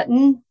biggest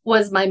button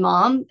was my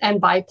mom and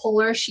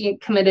bipolar. She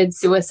committed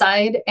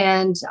suicide.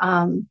 And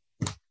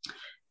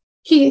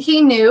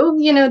he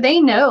knew, they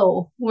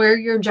know where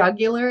your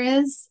jugular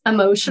is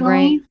emotionally.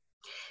 Right.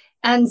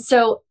 And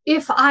so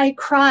if I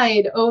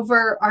cried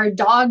over our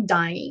dog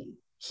dying,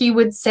 he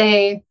would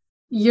say,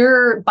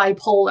 you're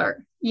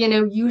bipolar,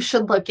 you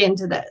should look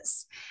into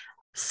this.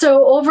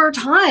 So over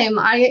time,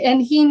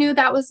 and he knew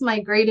that was my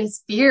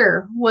greatest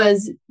fear,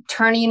 was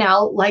turning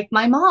out like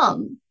my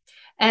mom.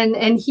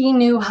 And he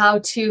knew how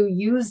to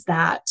use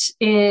that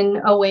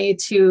in a way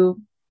to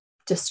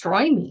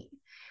destroy me.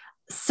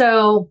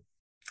 So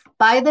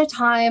by the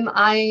time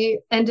I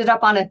ended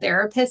up on a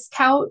therapist's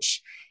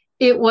couch,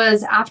 it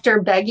was after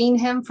begging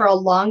him for a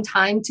long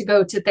time to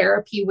go to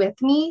therapy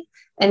with me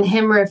and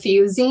him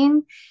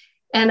refusing.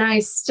 And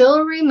I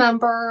still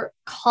remember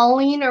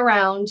calling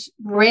around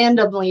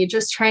randomly,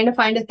 just trying to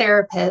find a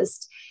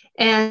therapist.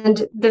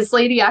 And this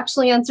lady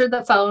actually answered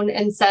the phone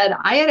and said,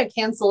 I had a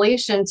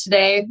cancellation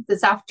today,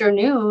 this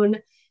afternoon.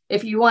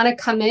 If you want to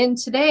come in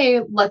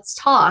today, let's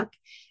talk.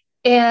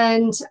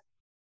 And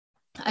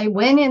I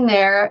went in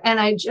there and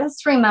I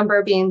just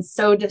remember being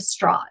so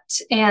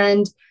distraught.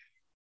 And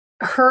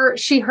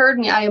she heard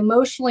me. I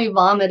emotionally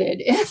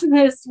vomited in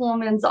this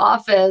woman's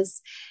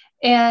office.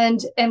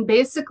 And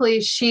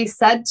basically she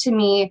said to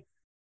me,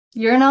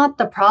 you're not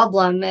the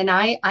problem. And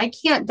I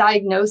can't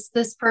diagnose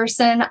this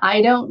person.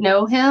 I don't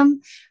know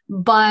him,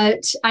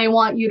 but I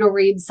want you to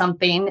read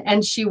something.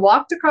 And she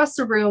walked across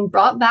the room,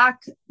 brought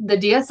back the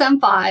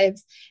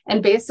DSM-5,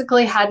 and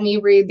basically had me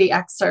read the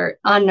excerpt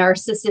on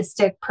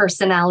narcissistic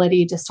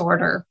personality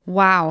disorder.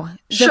 Wow.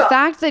 The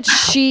fact that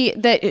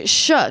it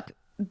shook,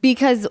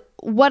 because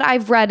what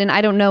I've read, and I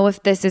don't know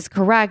if this is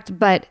correct,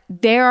 but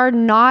there are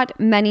not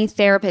many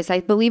therapists. I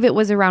believe it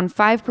was around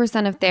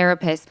 5% of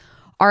therapists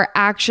are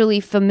actually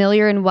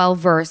familiar and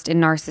well-versed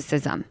in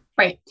narcissism.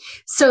 Right.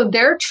 So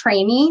their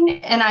training,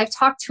 and I've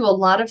talked to a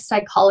lot of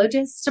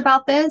psychologists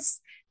about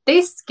this,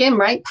 they skim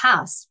right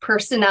past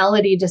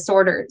personality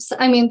disorders.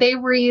 I mean, they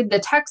read the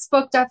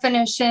textbook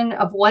definition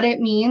of what it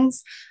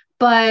means,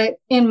 but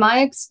in my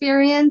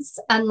experience,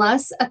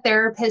 unless a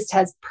therapist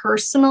has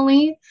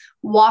personally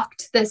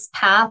walked this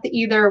path,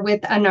 either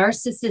with a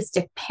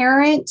narcissistic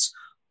parent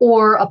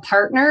or a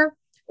partner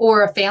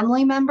or a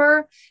family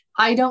member,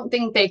 I don't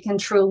think they can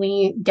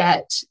truly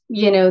get,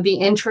 the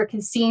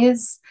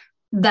intricacies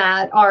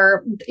that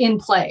are in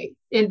play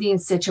in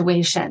these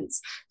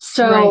situations.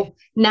 So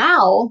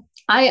now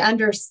I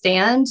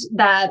understand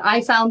that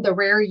I found the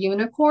rare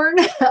unicorn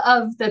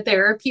of the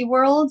therapy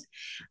world.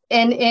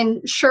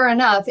 And sure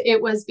enough,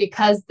 it was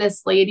because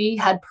this lady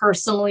had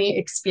personally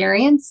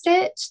experienced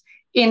it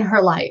in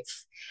her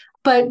life.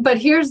 But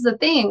here's the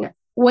thing.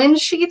 When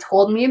she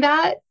told me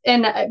that,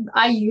 and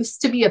I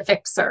used to be a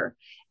fixer.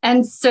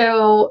 And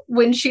so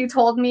when she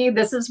told me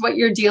this is what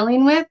you're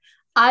dealing with,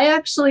 I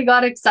actually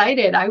got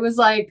excited. I was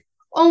like,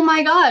 oh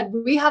my God,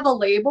 we have a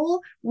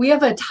label. We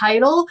have a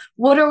title.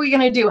 What are we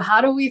going to do?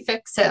 How do we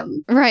fix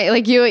him? Right.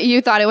 Like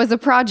you thought it was a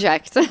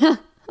project.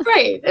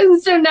 Right.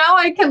 And so now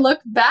I can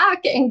look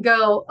back and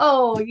go,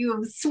 oh,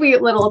 you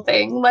sweet little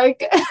thing.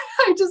 Like,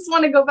 I just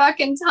want to go back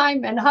in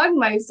time and hug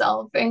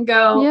myself and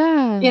go,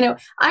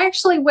 I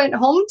actually went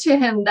home to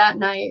him that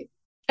night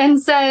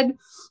and said,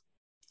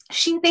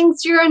 she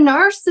thinks you're a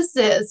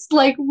narcissist.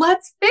 Like,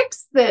 let's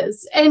fix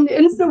this. And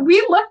so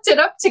we looked it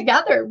up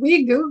together.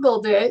 We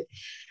Googled it.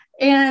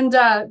 And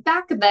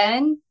back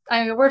then,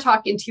 I mean, we're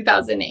talking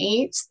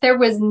 2008, there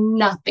was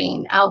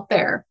nothing out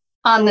there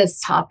on this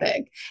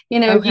topic.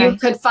 You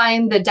could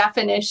find the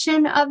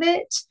definition of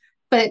it,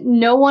 but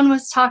no one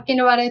was talking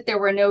about it. There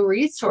were no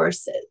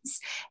resources.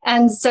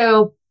 And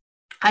so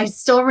I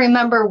still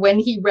remember when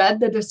he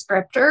read the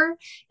descriptor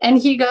and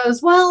he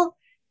goes, well,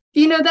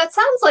 that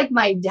sounds like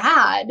my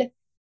dad,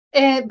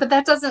 but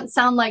that doesn't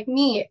sound like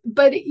me.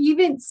 But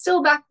even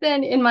still back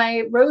then, in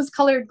my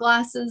rose-colored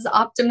glasses,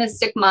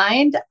 optimistic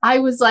mind, I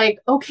was like,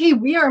 okay,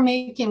 we are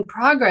making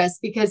progress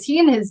because he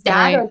and his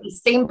dad are the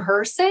same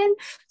person.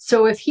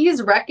 So if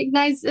he's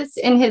recognized this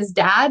in his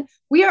dad,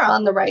 we are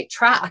on the right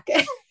track.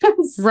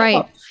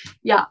 Right.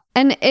 Yeah.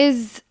 And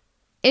is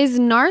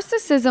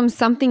narcissism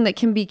something that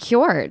can be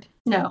cured?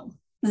 No,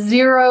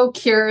 zero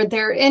cure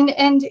there.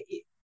 And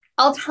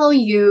I'll tell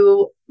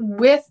you,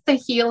 with the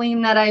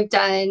healing that I've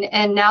done,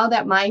 and now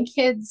that my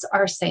kids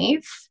are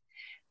safe,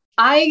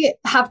 I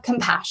have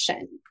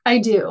compassion. I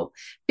do,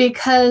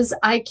 because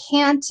I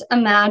can't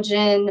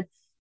imagine,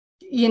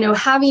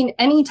 having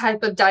any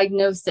type of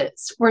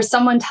diagnosis where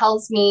someone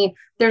tells me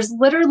there's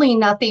literally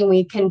nothing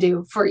we can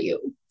do for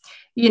you.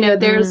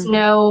 There's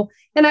no,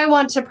 and I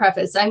want to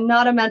preface, I'm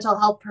not a mental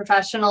health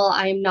professional.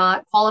 I'm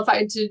not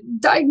qualified to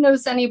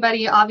diagnose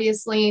anybody.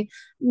 Obviously,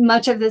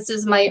 much of this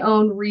is my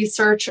own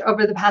research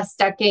over the past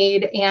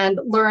decade and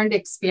learned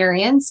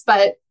experience.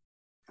 But,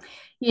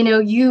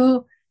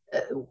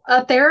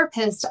 a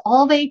therapist,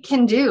 all they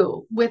can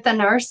do with a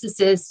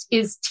narcissist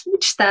is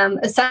teach them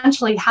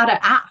essentially how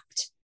to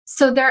act.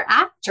 So they're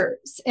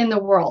actors in the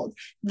world.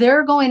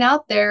 They're going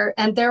out there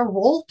and they're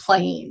role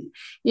playing.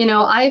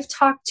 I've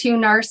talked to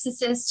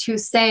narcissists who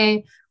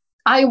say,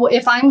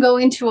 if I'm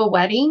going to a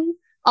wedding,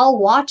 I'll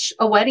watch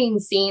a wedding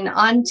scene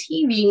on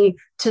TV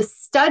to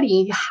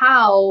study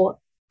how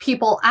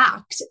people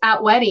act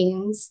at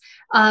weddings.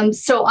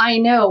 So I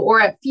know,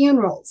 or at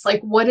funerals,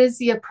 like what is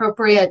the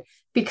appropriate,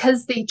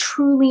 because they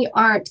truly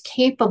aren't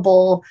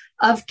capable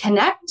of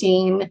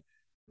connecting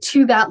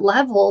to that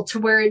level to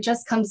where it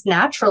just comes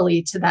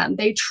naturally to them.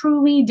 They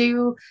truly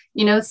do,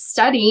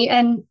 study.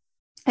 And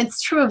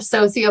it's true of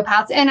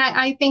sociopaths. And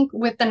I think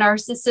with the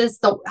narcissists,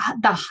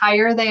 the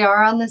higher they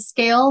are on the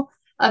scale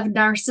of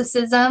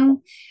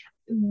narcissism,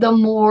 the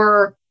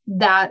more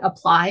that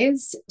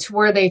applies to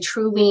where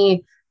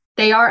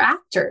they are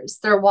actors.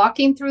 They're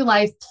walking through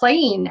life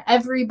playing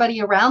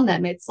everybody around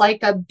them. It's like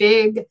a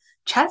big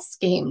chess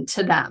game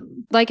to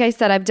them. Like I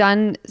said, I've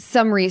done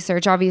some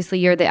research. Obviously,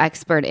 you're the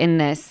expert in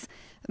this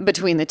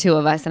between the two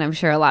of us, and I'm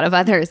sure a lot of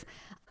others.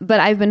 but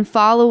I've been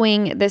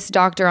following this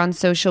doctor on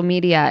social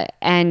media,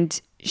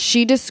 and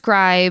she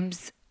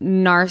describes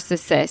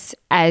narcissists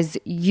as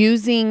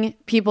using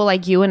people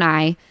like you and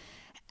I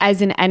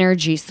as an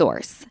energy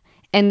source.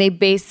 And they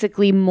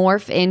basically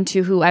morph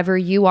into whoever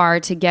you are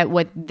to get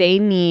what they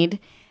need.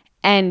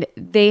 And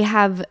they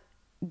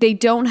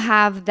don't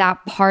have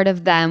that part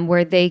of them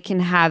where they can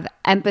have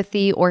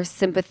empathy or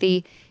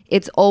sympathy.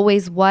 It's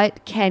always,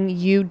 what can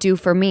you do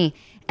for me?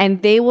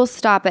 And they will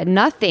stop at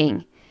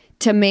nothing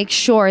to make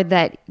sure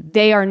that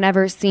they are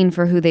never seen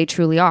for who they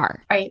truly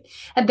are. Right.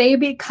 And they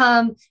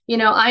become,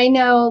 I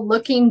know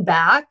looking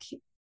back,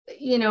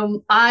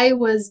 I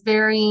was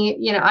very,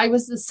 I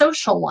was the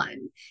social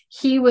one.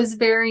 He was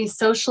very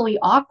socially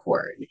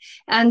awkward.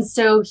 And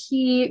so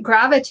he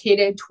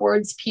gravitated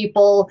towards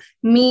people,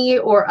 me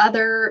or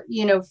other,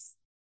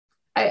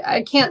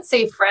 I can't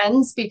say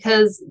friends,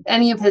 because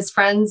any of his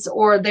friends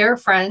or their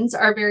friends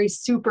are very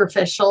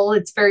superficial.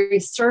 It's very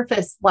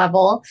surface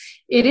level.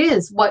 It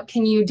is, what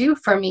can you do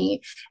for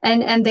me?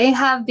 And they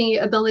have the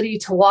ability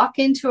to walk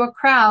into a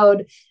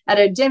crowd at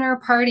a dinner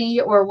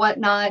party or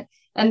whatnot,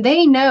 and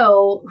they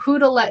know who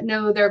to let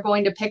know they're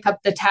going to pick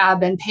up the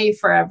tab and pay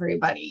for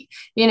everybody.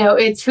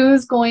 It's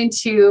who's going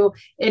to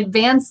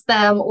advance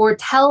them or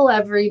tell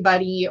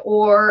everybody,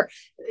 or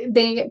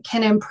they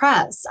can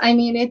impress. I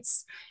mean,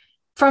 it's,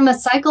 from a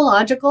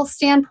psychological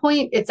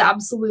standpoint, it's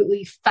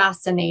absolutely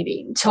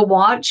fascinating to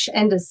watch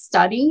and to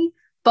study.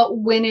 But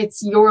when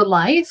it's your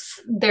life,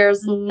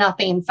 there's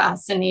nothing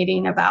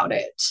fascinating about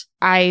it.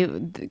 I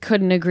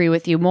couldn't agree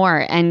with you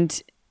more.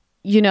 And,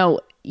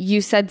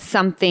 you said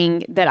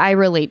something that I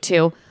relate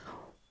to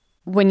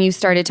when you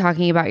started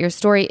talking about your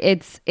story.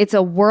 It's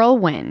a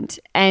whirlwind.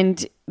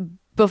 And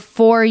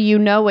before you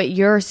know it,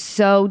 you're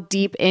so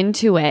deep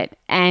into it.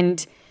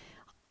 And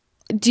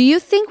do you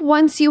think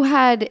once you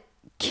had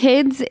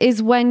kids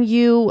is when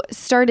you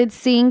started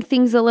seeing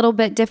things a little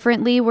bit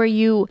differently, where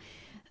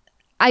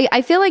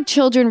I feel like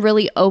children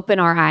really open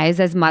our eyes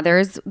as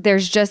mothers.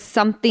 There's just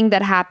something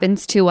that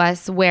happens to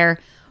us where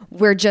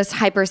we're just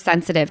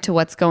hypersensitive to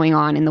what's going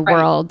on in the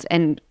world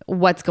and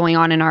what's going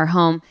on in our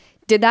home.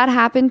 Did that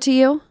happen to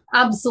you?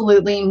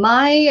 Absolutely.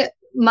 Mine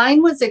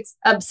was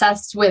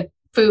obsessed with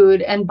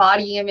food and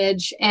body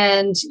image,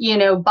 and,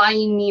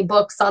 buying me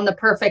books on the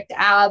perfect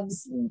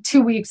abs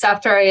 2 weeks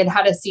after I had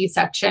had a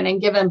C-section and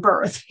given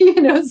birth,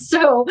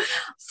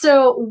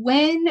 so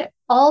when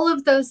all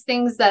of those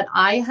things that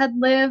I had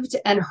lived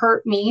and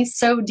hurt me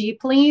so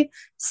deeply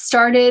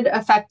started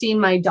affecting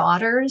my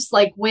daughters,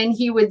 like when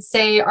he would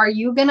say, "Are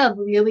you going to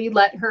really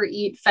let her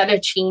eat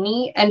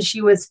fettuccine?" And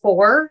she was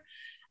 4.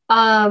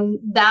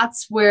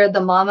 That's where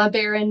the mama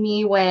bear in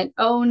me went,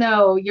 "Oh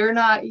no, you're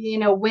not,"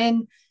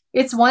 when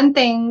it's one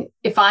thing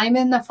if I'm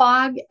in the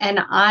fog and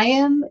I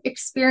am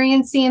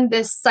experiencing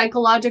this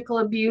psychological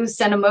abuse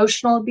and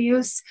emotional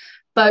abuse,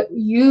 but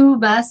you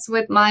mess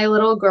with my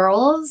little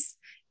girls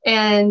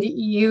and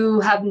you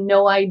have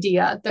no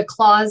idea. The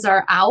claws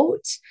are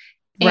out.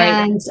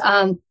 Right.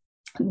 And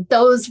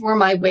those were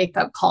my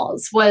wake-up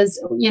calls, was,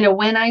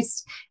 when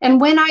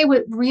I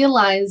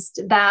realized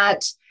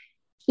that,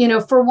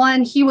 for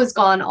one, he was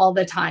gone all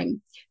the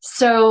time.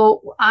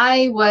 So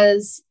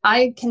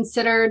I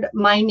considered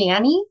my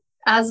nanny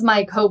as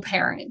my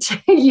co-parent.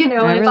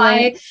 If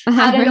I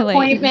had an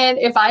appointment,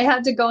 if I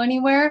had to go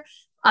anywhere,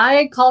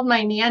 I called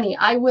my nanny.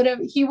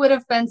 He would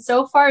have been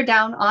so far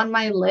down on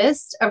my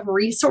list of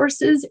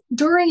resources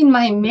during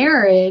my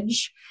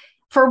marriage.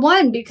 For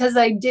one, because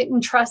I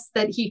didn't trust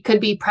that he could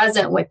be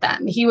present with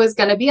them. He was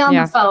going to be on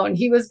the phone.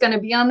 He was going to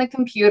be on the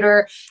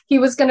computer. He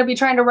was going to be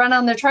trying to run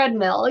on the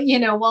treadmill,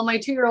 while my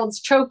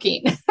 2-year-old's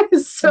choking.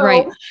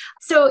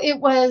 So it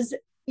was,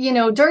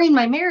 during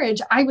my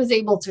marriage, I was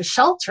able to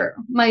shelter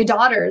my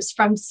daughters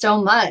from so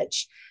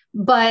much.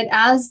 But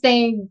as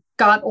they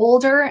got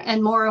older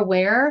and more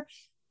aware,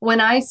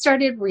 when I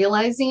started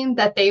realizing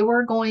that they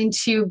were going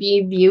to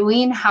be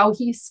viewing how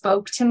he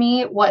spoke to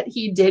me, what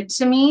he did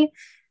to me,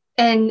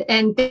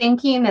 and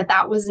thinking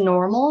that was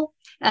normal,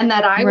 and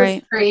that I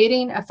was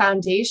creating a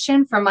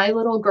foundation for my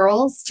little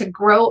girls to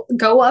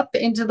go up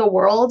into the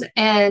world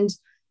and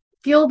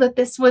feel that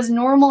this was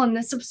normal and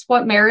this is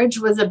what marriage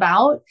was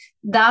about,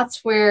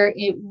 that's where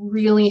it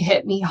really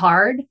hit me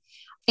hard.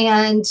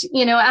 And,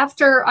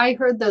 after I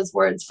heard those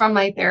words from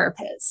my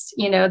therapist,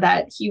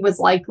 that he was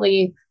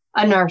likely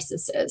a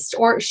narcissist,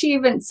 or she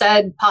even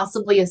said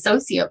possibly a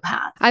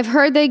sociopath. I've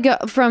heard they go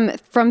from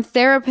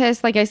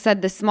therapists, like I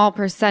said, the small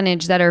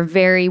percentage that are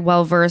very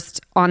well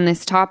versed on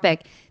this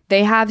topic.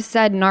 They have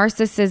said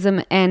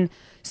narcissism and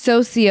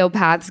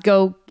sociopaths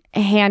go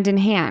hand in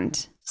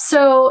hand.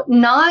 So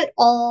not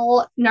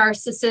all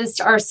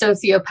narcissists are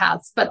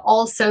sociopaths, but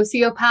all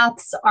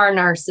sociopaths are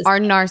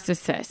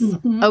narcissists.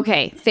 Mm-hmm.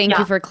 Okay. Thank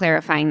you for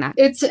clarifying that.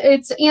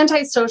 It's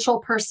antisocial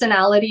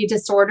personality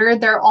disorder.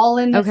 They're all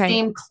in the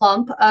same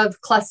clump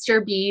of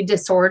cluster B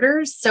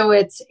disorders. So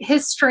it's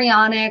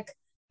histrionic,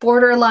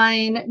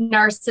 borderline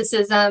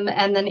narcissism,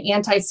 and then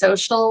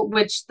antisocial,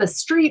 which the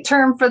street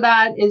term for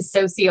that is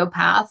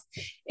sociopath.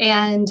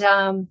 And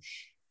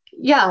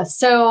Yeah.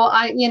 So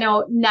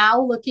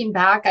now looking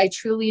back, I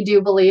truly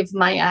do believe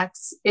my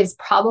ex is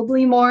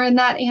probably more in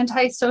that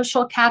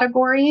antisocial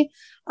category.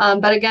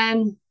 But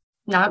again,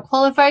 not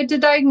qualified to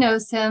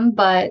diagnose him,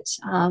 but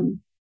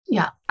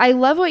yeah. I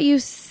love what you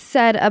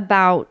said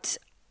about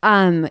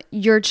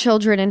your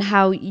children and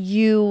how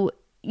you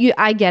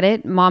I get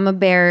it. Mama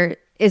bear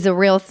is a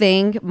real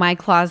thing. My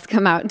claws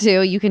come out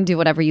too. You can do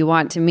whatever you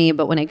want to me,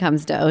 but when it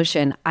comes to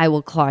Ocean, I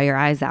will claw your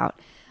eyes out.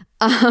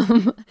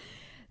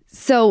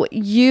 So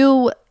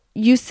you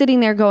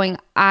sitting there going,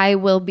 I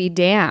will be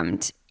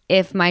damned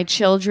if my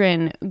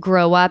children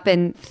grow up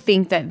and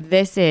think that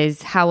this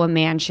is how a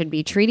man should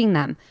be treating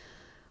them.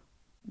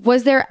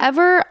 Was there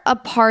ever a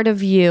part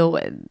of you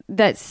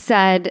that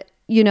said,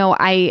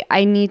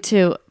 I need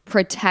to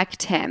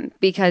protect him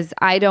because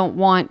I don't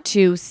want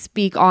to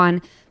speak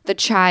on the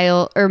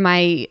child or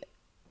the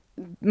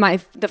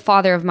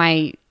father of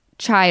my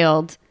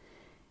child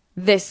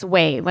this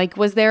way? Like,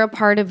 was there a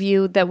part of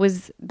you that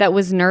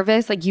was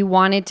nervous? Like you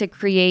wanted to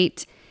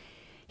create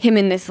him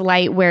in this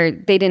light where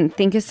they didn't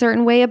think a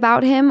certain way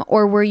about him?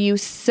 Or were you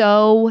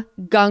so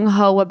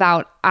gung-ho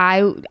about,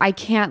 I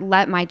can't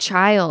let my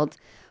child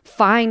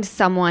find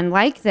someone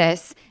like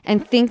this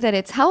and think that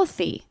it's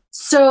healthy?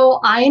 So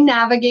I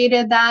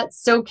navigated that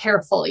so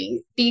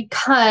carefully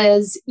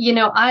because,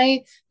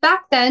 I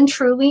back then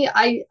truly,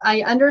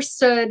 I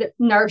understood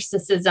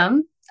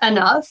narcissism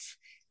enough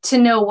to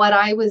know what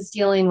I was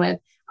dealing with.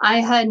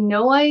 I had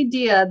no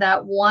idea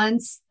that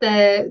once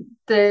the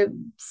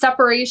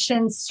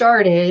separation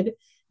started,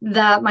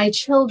 that my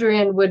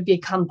children would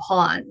become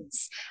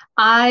pawns.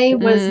 I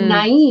was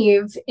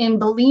naive in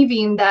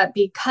believing that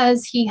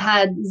because he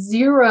had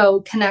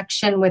zero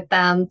connection with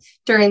them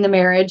during the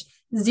marriage,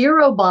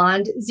 zero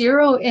bond,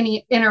 zero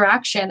any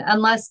interaction,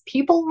 unless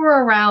people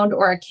were around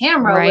or a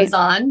camera was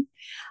on.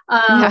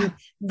 And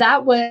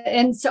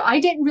so I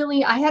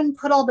hadn't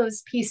put all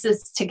those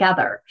pieces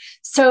together.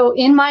 So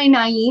in my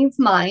naive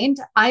mind,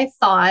 I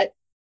thought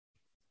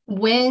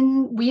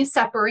when we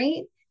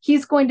separate,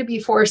 he's going to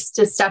be forced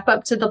to step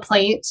up to the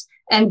plate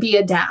and be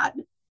a dad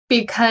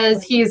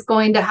because he's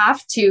going to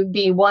have to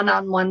be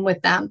one-on-one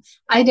with them.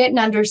 I didn't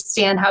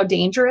understand how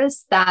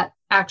dangerous that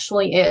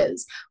actually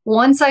is.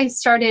 Once I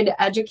started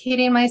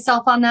educating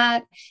myself on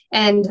that,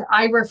 and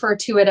I refer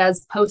to it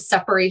as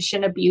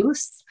post-separation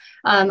abuse.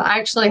 I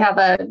actually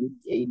have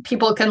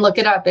people can look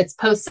it up. It's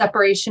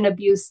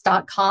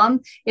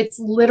postseparationabuse.com. It's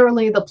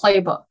literally the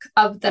playbook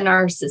of the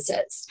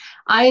narcissist.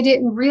 I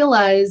didn't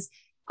realize,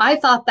 I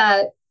thought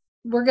that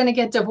we're going to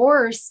get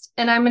divorced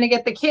and I'm going to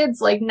get the kids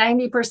like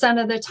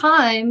 90% of the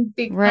time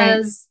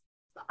because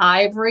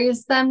I've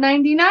raised them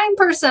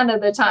 99%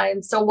 of the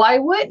time. So why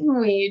wouldn't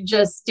we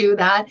just do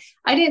that?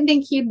 I didn't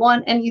think he'd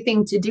want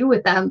anything to do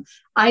with them.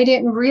 I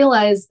didn't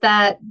realize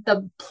that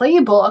the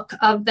playbook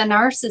of the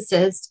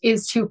narcissist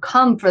is to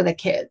come for the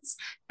kids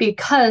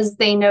because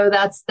they know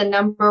that's the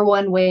number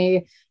one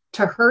way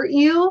to hurt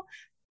you,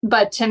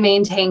 but to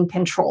maintain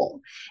control.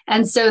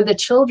 And so the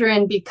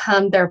children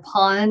become their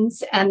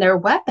pawns and their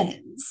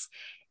weapons.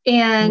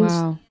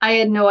 And I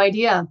had no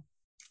idea.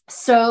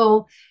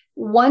 So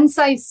once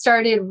I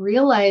started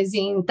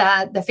realizing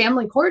that the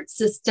family court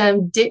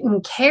system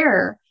didn't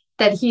care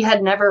that he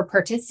had never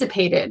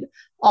participated,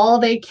 all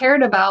they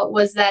cared about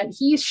was that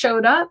he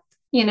showed up.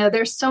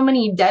 There's so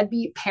many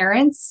deadbeat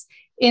parents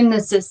in the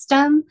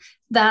system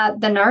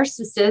that the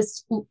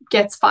narcissist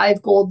gets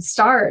 5 gold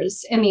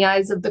stars in the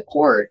eyes of the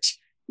court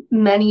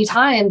many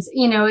times.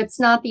 It's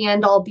not the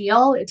end all be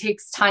all. It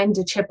takes time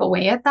to chip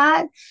away at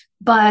that.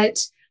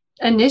 But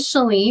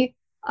initially,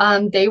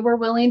 they were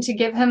willing to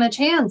give him a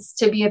chance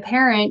to be a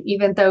parent,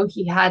 even though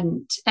he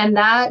hadn't. And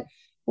that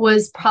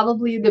was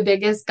probably the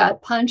biggest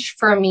gut punch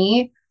for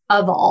me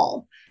of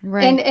all.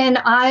 Right. And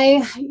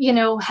I,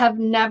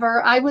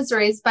 I was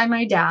raised by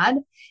my dad.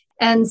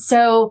 And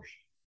so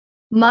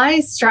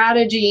my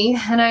strategy,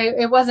 and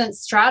it wasn't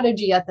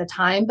strategy at the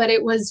time, but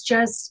it was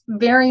just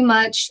very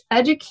much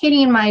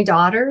educating my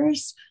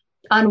daughters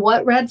on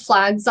what red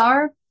flags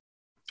are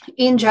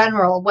in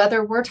general,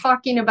 whether we're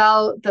talking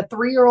about the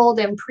 3-year-old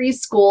in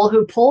preschool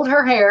who pulled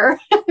her hair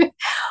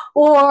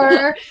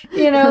or,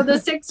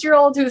 the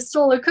 6-year-old who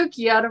stole a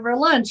cookie out of her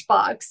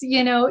lunchbox.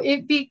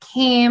 It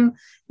became,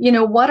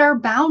 what are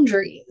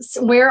boundaries?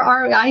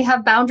 I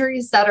have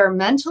boundaries that are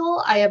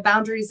mental. I have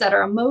boundaries that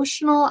are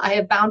emotional. I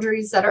have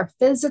boundaries that are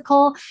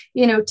physical,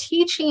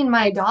 teaching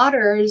my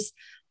daughters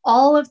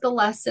all of the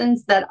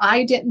lessons that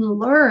I didn't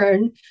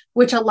learn,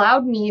 which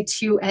allowed me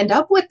to end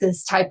up with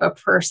this type of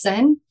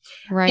person,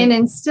 and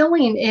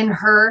instilling in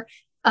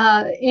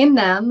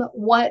them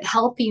what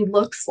healthy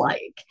looks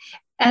like.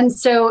 And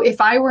so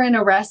if I were in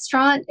a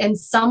restaurant and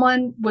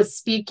someone was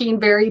speaking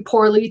very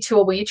poorly to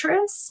a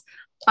waitress,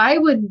 I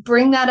would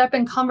bring that up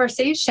in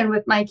conversation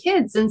with my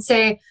kids and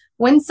say,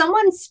 when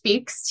someone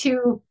speaks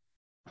to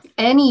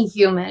any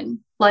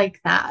human like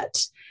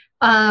that,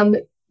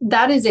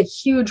 that is a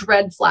huge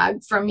red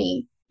flag for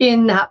me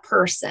in that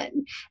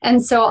person.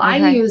 And so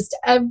I used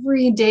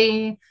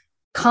everyday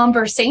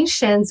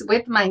conversations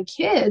with my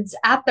kids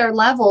at their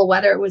level,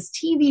 whether it was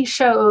TV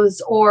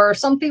shows or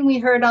something we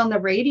heard on the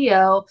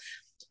radio,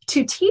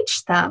 to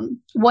teach them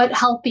what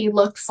healthy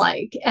looks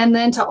like, and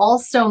then to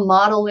also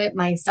model it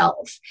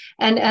myself,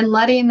 and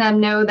letting them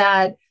know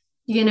that,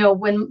 you know,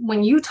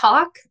 when you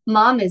talk,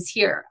 mom is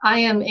here. I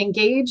am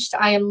engaged.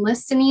 I am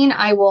listening.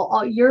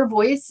 Your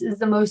voice is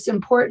the most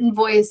important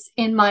voice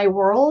in my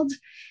world.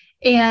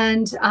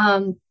 And,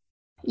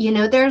 you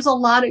know, there's a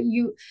lot of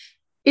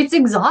it's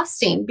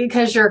exhausting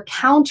because you're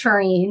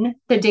countering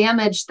the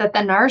damage that the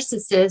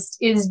narcissist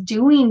is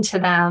doing to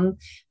them.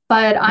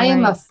 But I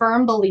am a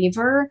firm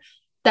believer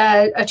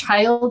that a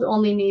child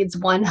only needs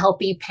one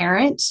healthy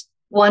parent,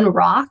 one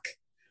rock,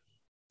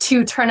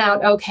 to turn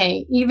out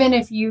okay, even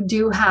if you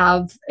do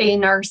have a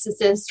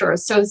narcissist or a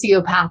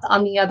sociopath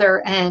on the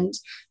other end.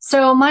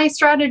 So my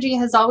strategy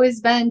has always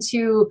been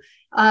to,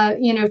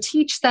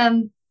 teach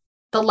them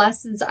the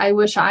lessons I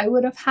wish I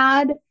would have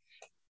had,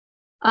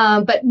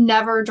 but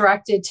never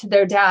directed to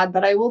their dad.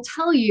 But I will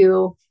tell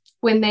you,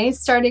 when they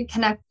started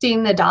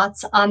connecting the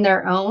dots on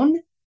their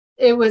own,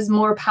 it was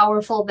more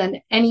powerful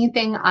than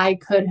anything I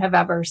could have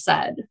ever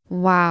said.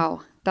 Wow,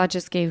 that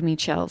just gave me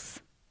chills.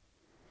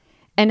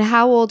 And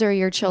how old are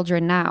your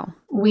children now?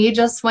 We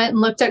just went and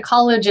looked at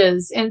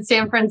colleges in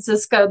San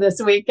Francisco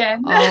this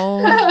weekend.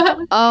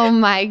 Oh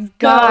my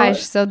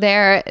gosh. So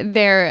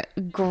they're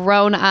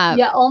grown up.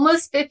 Yeah,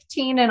 almost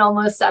 15 and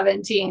almost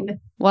 17.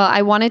 Well,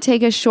 I want to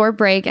take a short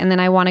break and then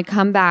I want to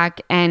come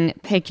back and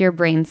pick your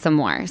brain some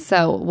more.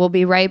 So we'll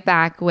be right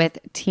back with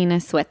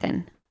Tina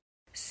Swithin.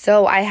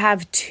 So I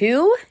have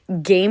 2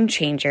 game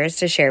changers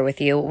to share with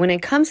you when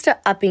it comes to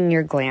upping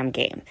your glam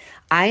game.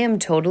 I am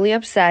totally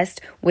obsessed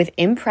with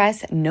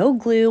Impress No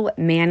Glue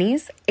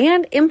Manis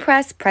and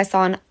Impress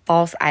Press-On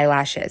False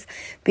Eyelashes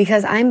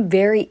because I'm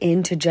very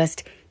into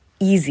just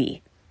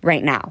easy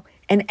right now,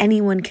 and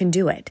anyone can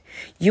do it.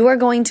 You are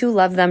going to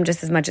love them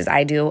just as much as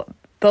I do.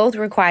 Both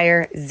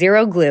require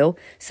 0 glue,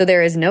 so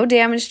there is no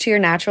damage to your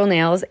natural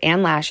nails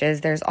and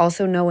lashes. There's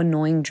also no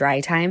annoying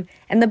dry time.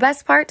 And the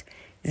best part,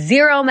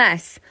 0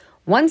 mess.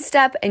 1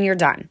 step and you're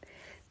done.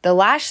 The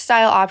lash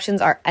style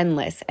options are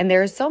endless, and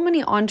there are so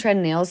many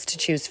on-trend nails to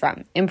choose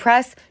from.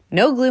 Impress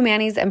No Glue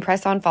Manis and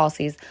Press-On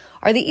Falsies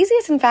are the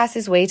easiest and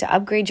fastest way to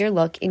upgrade your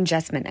look in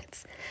just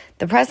minutes.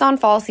 The Press-On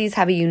Falsies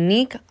have a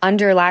unique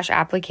under-lash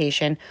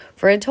application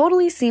for a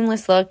totally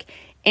seamless look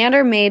and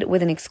are made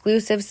with an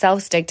exclusive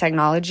self-stick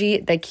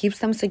technology that keeps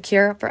them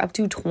secure for up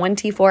to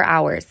 24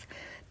 hours.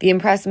 The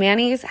Impress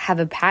Manis have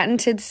a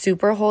patented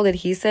super hold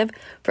adhesive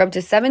for up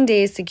to 7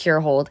 days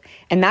secure hold,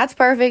 and that's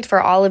perfect for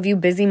all of you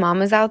busy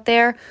mamas out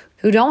there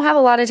who don't have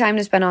a lot of time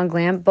to spend on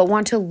glam but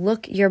want to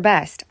look your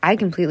best. I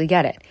completely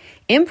get it.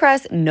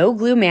 Impress No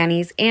Glue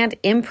Manis and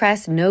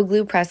Impress No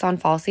Glue Press-On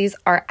Falsies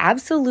are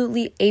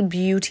absolutely a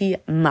beauty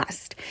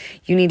must.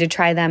 You need to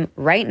try them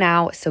right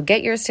now, so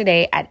get yours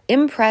today at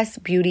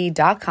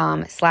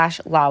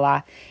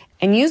impressbeauty.com/Lala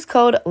and use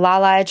code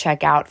LALA at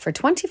checkout for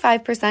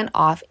 25%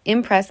 off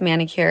Impress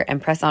Manicure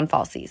and Press-On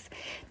Falsies.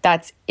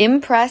 That's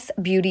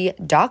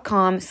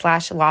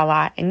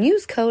impressbeauty.com/Lala and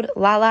use code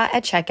LALA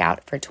at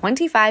checkout for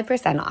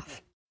 25%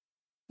 off.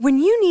 When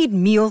you need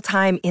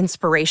mealtime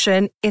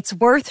inspiration, it's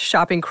worth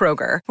shopping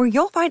Kroger, where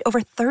you'll find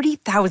over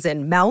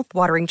 30,000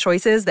 mouth-watering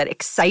choices that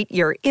excite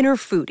your inner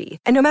foodie.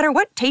 And no matter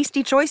what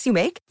tasty choice you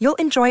make, you'll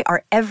enjoy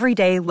our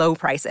everyday low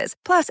prices,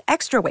 plus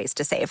extra ways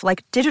to save,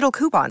 like digital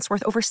coupons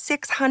worth over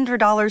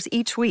 $600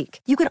 each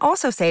week. You can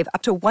also save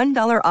up to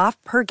 $1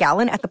 off per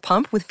gallon at the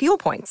pump with fuel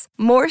points.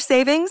 More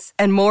savings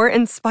and more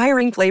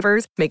inspiring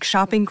flavors make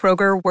shopping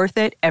Kroger worth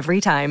it every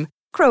time.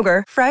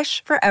 Kroger,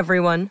 fresh for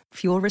everyone.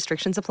 Fuel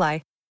restrictions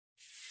apply.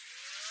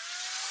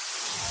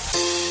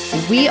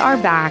 We are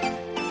back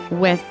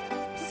with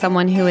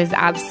someone who is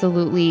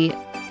absolutely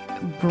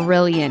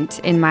brilliant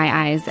in my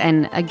eyes.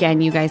 And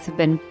again, you guys have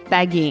been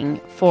begging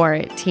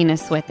for Tina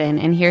Swithin,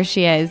 and here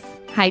she is.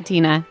 Hi,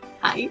 Tina.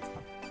 Hi.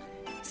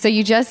 So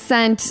you just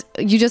went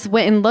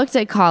and looked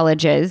at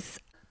colleges.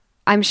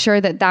 I'm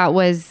sure that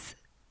was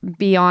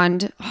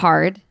beyond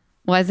hard,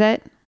 was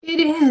it? It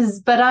is,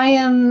 but I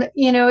am,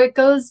 it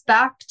goes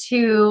back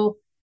to,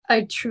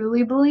 I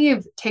truly believe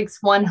it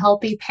takes one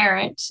healthy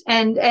parent.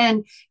 And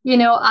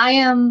I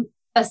am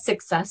a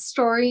success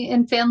story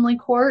in family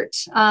court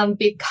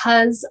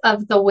because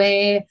of the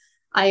way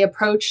I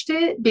approached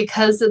it,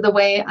 because of the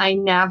way I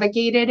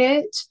navigated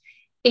it.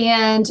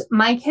 And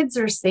my kids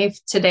are safe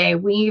today.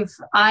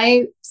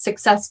 I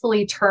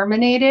successfully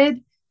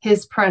terminated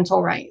his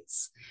parental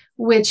rights,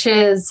 which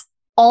is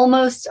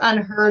almost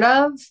unheard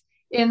of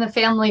in the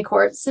family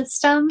court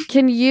system.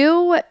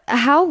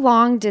 How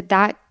long did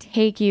that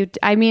take you?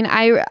 I mean,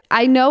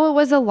 I know it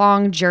was a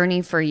long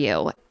journey for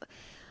you.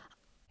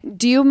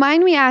 Do you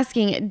mind me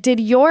asking, did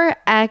your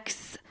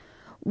ex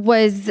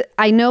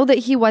I know that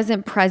he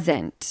wasn't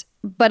present,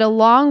 but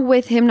along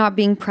with him not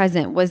being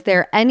present, was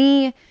there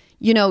any,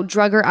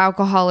 drug or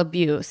alcohol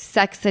abuse,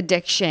 sex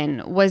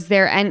addiction? Was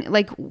there any,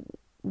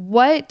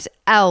 what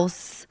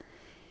else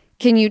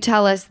can you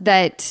tell us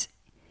that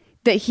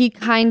that he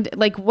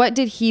what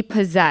did he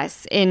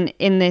possess in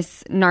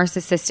this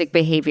narcissistic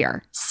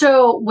behavior?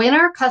 So when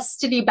our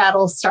custody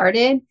battle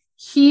started,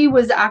 he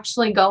was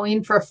actually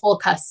going for full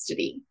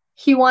custody.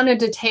 He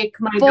wanted to take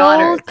my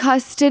daughter. Full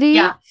custody?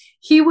 Yeah.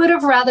 He would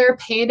have rather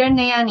paid a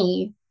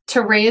nanny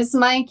to raise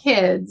my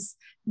kids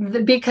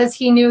because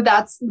he knew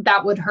that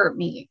would hurt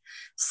me.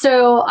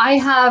 So I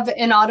have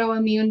an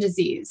autoimmune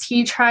disease.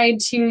 He tried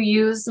to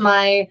use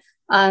my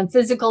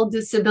physical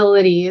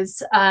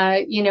disabilities,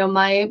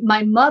 my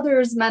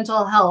mother's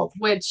mental health,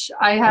 which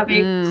I have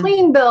a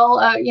clean bill.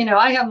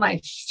 I have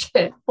my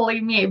shit,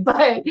 believe me,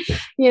 but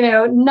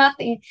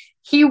nothing.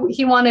 He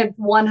wanted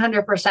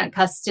 100%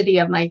 custody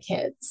of my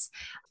kids.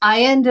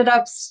 I ended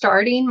up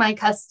starting my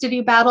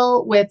custody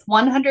battle with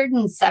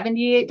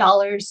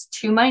 $178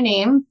 to my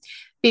name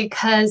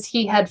because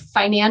he had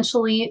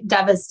financially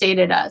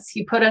devastated us.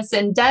 He put us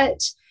in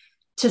debt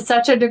to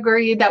such a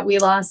degree that we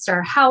lost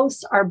our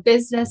house, our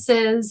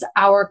businesses,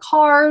 our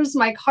cars.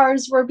 My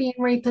cars were being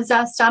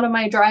repossessed out of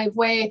my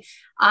driveway.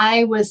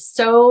 I was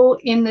so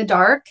in the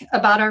dark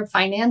about our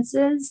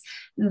finances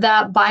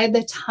that by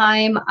the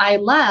time I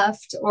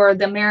left or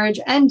the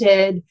marriage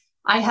ended,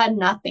 I had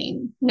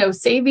nothing, no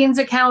savings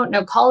account,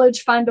 no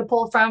college fund to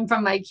pull from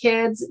my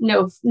kids,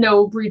 no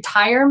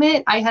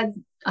retirement. I had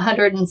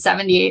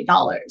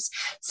 $178.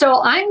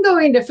 So I'm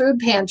going to food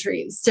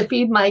pantries to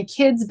feed my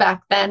kids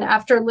back then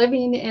after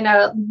living in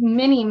a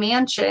mini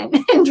mansion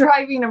and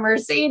driving a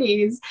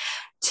Mercedes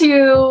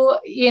to,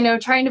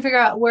 trying to figure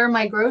out where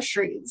my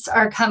groceries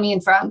are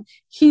coming from.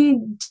 He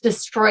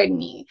destroyed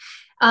me.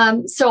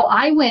 So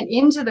I went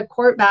into the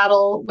court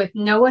battle with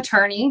no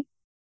attorney.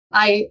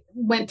 I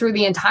went through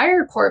the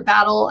entire court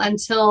battle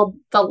until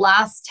the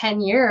last 10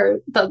 years,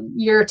 the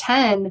year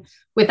 10,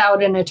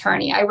 without an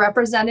attorney. I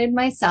represented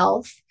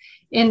myself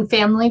in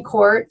family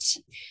court,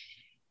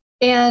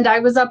 and I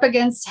was up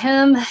against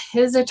him,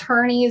 his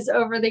attorneys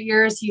over the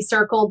years. He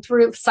cycled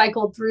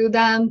through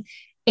them.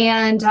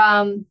 And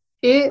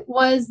it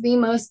was the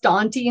most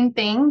daunting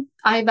thing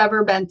I've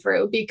ever been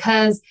through,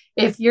 because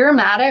if you're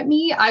mad at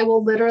me, I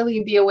will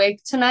literally be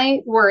awake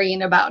tonight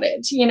worrying about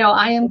it.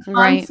 I am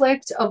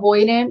conflict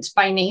avoidant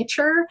by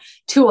nature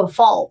to a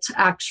fault,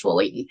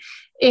 actually.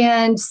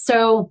 And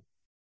so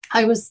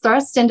I was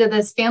thrust into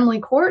this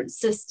family court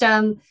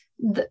system.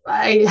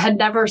 I had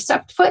never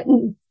stepped foot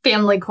in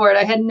family court.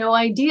 I had no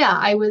idea.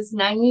 I was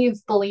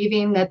naive,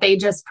 believing that they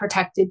just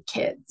protected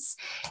kids.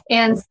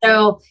 And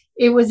so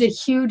it was a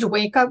huge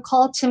wake-up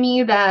call to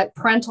me that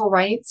parental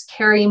rights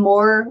carry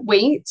more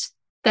weight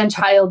than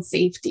child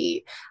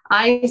safety.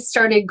 I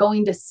started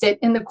going to sit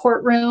in the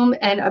courtroom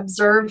and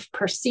observe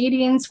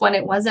proceedings when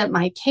it wasn't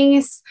my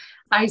case.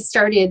 I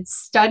started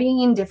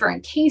studying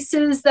different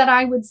cases that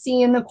I would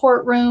see in the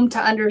courtroom to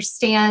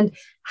understand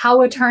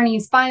how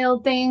attorneys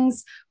filed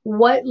things,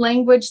 what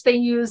language they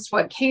used,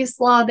 what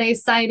case law they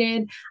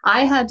cited.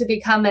 I had to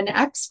become an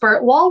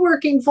expert while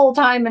working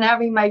full-time and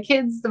having my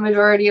kids the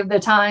majority of the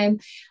time.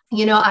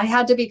 I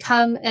had to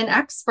become an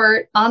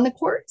expert on the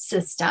court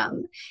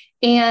system.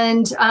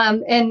 And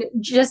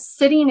just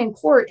sitting in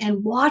court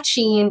and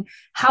watching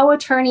how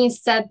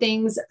attorneys said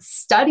things,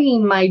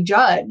 studying my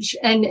judge.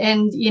 And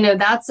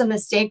that's a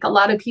mistake a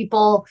lot of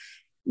people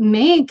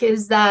make,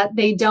 is that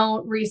they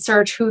don't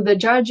research who the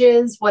judge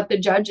is, what the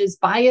judge's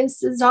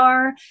biases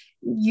are.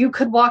 You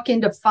could walk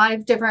into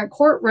 5 different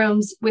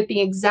courtrooms with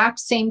the exact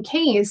same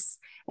case,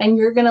 and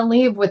you're going to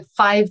leave with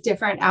 5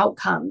 different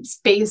outcomes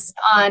based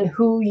on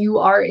who you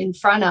are in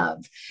front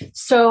of.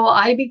 So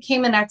I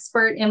became an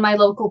expert in my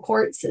local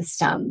court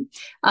system.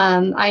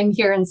 I'm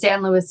here in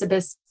San Luis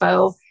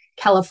Obispo,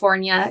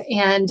 California,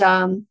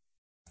 and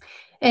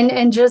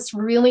just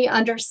really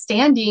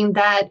understanding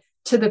that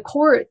to the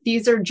court,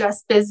 these are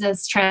just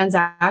business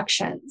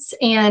transactions,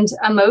 and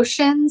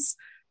emotions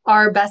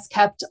are best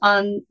kept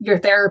on your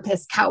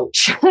therapist's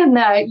couch, and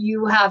that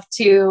you have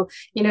to,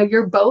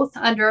 you're both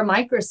under a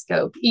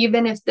microscope.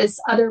 Even if this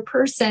other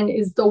person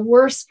is the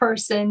worst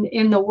person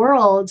in the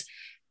world,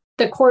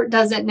 the court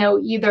doesn't know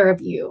either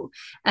of you.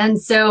 And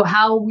so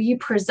how we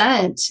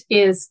present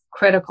is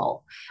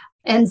critical.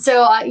 And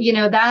so,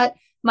 that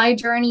my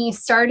journey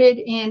started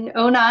in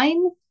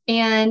 2009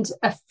 and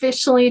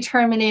officially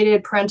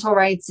terminated parental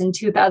rights in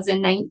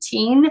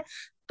 2019.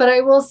 But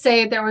I will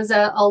say there was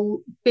a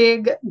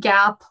big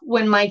gap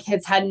when my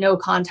kids had no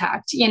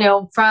contact.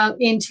 From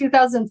in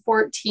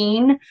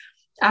 2014,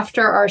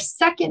 after our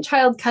second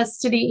child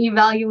custody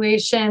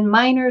evaluation,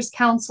 minors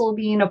counsel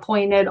being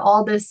appointed,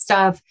 all this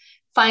stuff,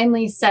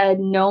 finally said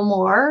no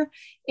more.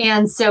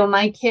 And so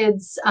my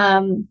kids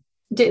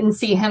didn't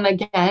see him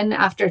again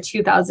after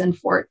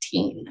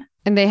 2014.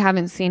 And they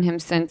haven't seen him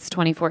since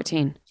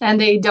 2014. And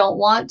they don't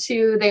want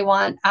to. They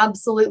want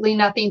absolutely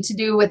nothing to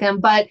do with him.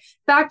 But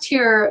back to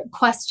your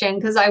question,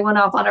 because I went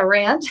off on a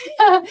rant.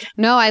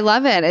 No, I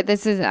love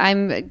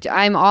it.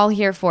 I'm all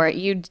here for it.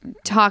 You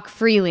talk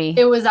freely.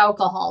 It was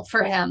alcohol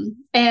for him.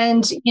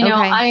 And,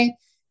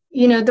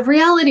 the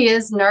reality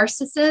is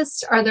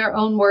narcissists are their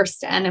own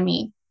worst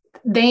enemy.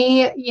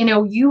 They,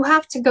 you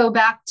have to go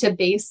back to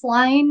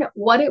baseline,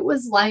 what it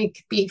was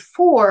like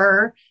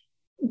before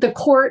the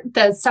court,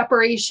 the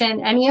separation,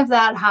 any of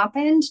that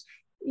happened,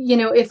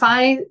 if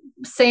I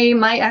say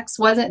my ex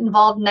wasn't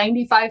involved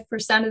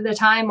 95% of the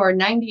time or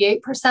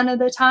 98% of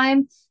the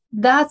time,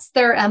 that's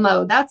their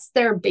MO. That's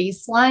their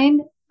baseline.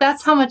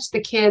 That's how much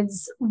the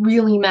kids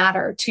really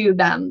matter to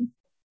them.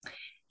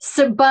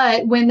 So,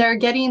 but when they're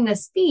getting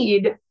this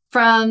feed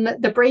from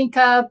the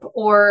breakup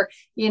or,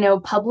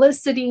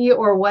 publicity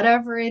or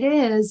whatever it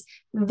is,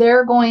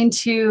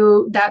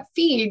 that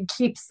feed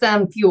keeps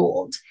them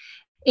fueled.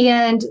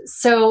 And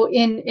so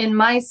in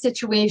my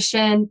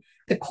situation,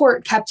 the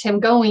court kept him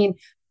going.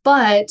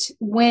 But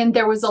when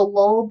there was a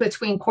lull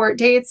between court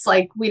dates,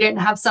 like we didn't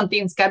have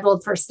something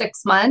scheduled for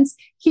 6 months,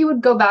 he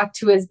would go back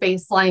to his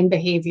baseline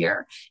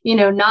behavior,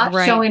 not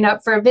showing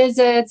up for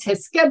visits.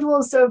 His schedule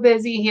was so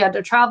busy. He had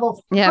to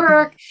travel for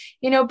work,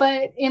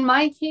 but in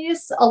my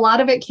case, a lot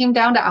of it came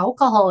down to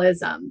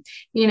alcoholism,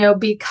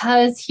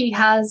 because he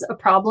has a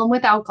problem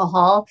with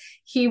alcohol.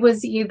 He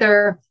was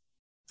either,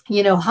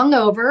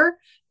 hungover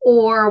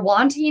or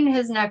wanting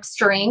his next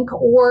drink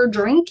or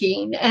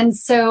drinking. And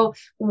so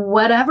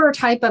whatever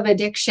type of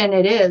addiction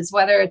it is,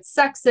 whether it's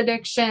sex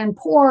addiction,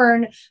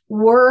 porn,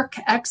 work,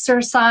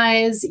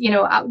 exercise,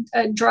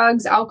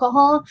 drugs,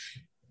 alcohol,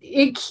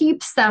 it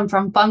keeps them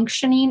from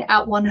functioning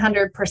at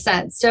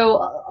 100%.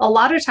 So a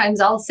lot of times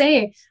I'll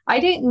say, I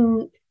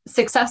didn't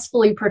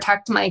successfully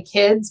protect my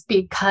kids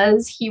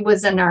because he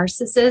was a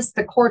narcissist.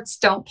 The courts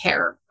don't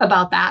care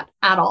about that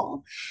at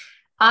all.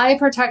 I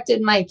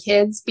protected my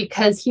kids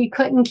because he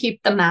couldn't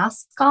keep the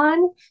mask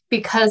on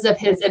because of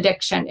his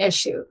addiction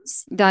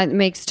issues. That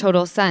makes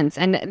total sense.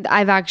 And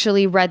I've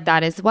actually read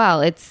that as well.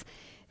 It's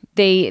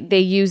they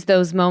use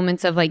those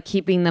moments of like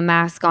keeping the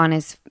mask on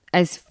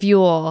as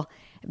fuel,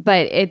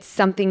 but it's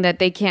something that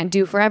they can't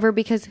do forever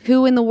because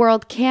who in the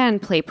world can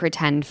play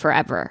pretend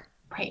forever?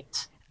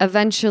 Right.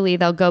 Eventually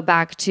they'll go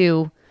back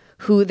to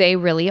who they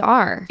really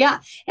are. Yeah.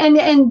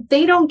 And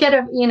they don't get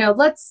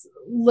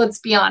let's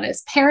be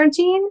honest.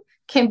 Parenting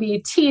can be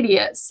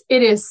tedious.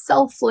 It is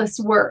selfless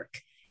work.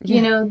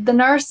 Yeah. The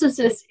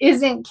narcissist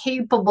isn't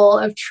capable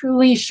of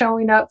truly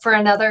showing up for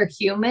another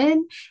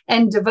human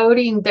and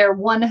devoting their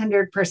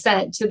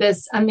 100% to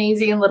this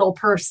amazing little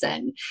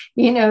person.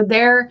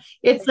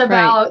 It's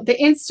about the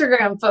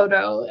Instagram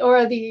photo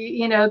or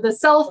the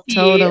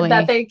selfie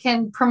that they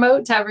can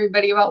promote to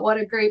everybody about what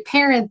a great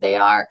parent they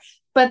are.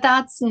 But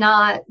that's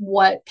not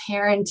what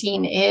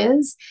parenting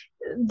is.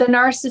 The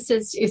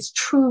narcissist is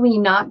truly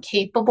not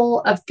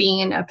capable of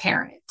being a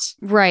parent.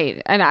 Right.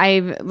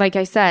 And like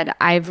I said,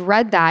 I've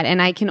read that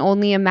and I can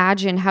only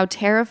imagine how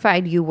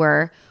terrified you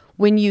were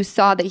when you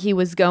saw that he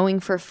was going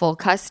for full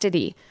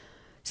custody.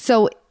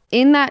 So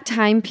in that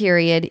time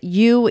period,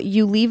 you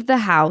leave the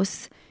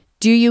house.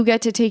 Do you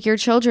get to take your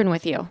children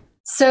with you?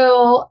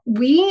 So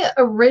we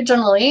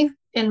originally,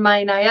 in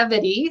my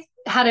naivety,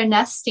 had a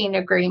nesting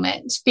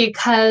agreement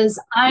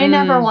because I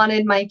never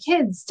wanted my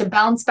kids to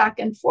bounce back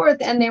and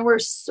forth. And they were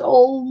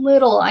so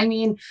little. I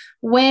mean,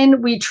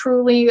 when we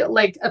truly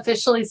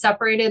officially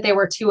separated, they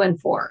were 2 and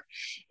 4.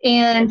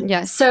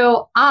 And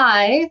so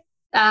I,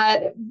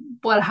 at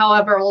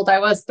however old I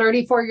was,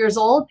 34 years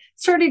old,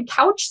 started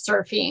couch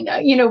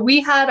surfing.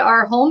 We had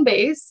our home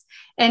base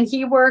and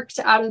he worked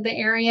out of the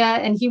area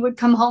and he would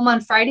come home on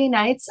Friday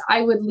nights.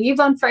 I would leave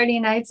on Friday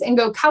nights and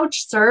go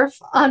couch surf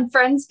on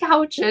friends'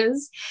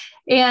 couches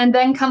and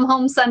then come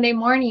home Sunday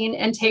morning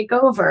and take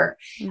over.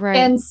 Right.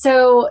 And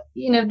so,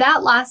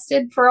 that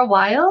lasted for a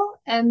while.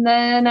 And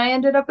then I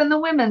ended up in the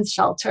women's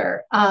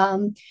shelter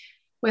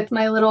with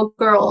my little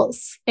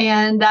girls.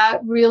 And that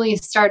really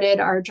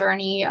started our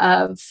journey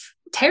of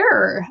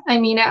terror. I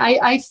mean,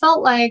 I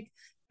felt like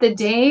the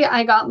day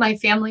I got my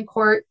family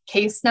court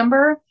case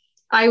number,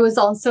 I was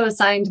also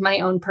assigned my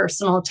own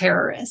personal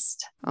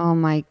terrorist. Oh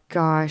my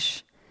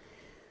gosh.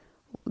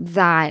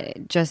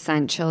 That just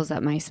sent chills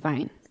up my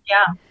spine.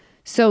 Yeah.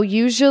 So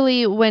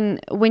usually when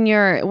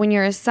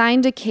you're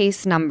assigned a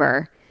case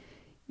number,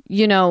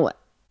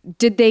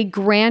 did they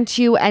grant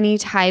you any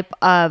type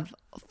of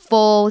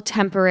full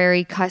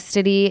temporary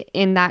custody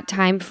in that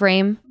time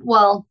frame?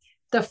 Well,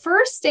 the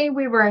first day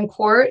we were in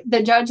court,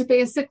 the judge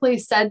basically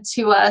said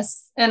to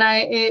us, and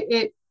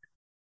it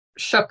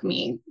shook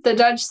me. The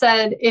judge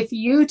said, if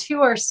you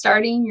two are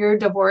starting your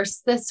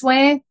divorce this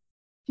way,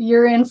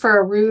 you're in for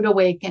a rude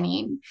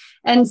awakening.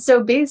 And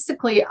so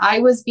basically I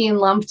was being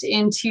lumped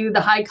into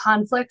the high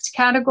conflict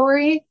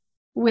category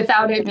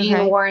without it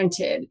being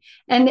warranted.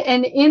 And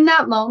in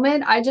that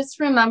moment, I just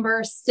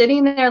remember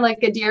sitting there like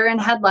a deer in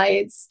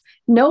headlights,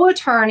 no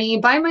attorney,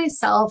 by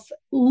myself,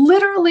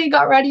 literally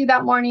got ready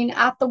that morning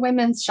at the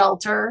women's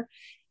shelter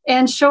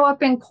and show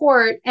up in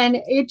court. And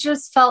it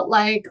just felt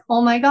like,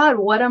 oh my God,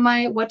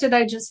 what did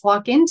I just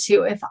walk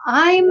into? If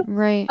I'm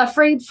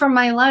afraid for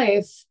my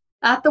life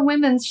at the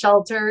women's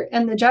shelter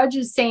and the judge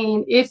is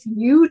saying, if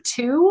you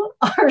too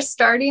are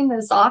starting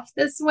this off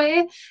this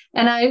way,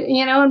 and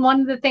and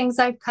one of the things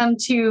I've come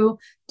to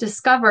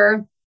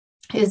discover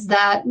is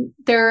that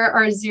there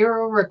are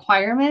zero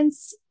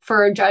requirements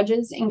for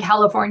judges in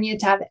California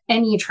to have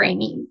any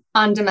training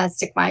on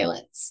domestic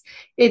violence.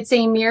 It's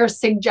a mere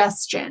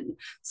suggestion.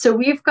 So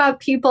we've got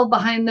people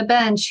behind the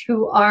bench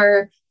who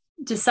are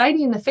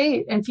deciding the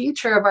fate and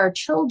future of our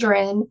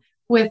children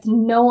with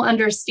no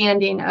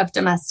understanding of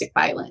domestic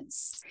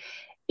violence.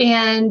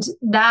 And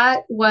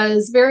that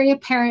was very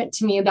apparent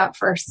to me that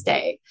first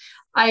day.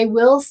 I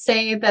will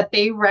say that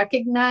they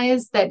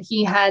recognized that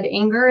he had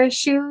anger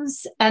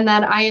issues and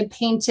that I had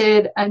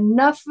painted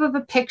enough of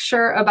a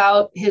picture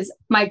about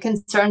my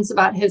concerns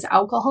about his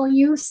alcohol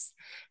use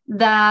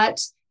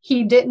that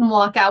he didn't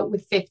walk out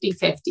with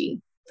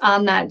 50-50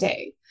 on that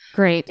day.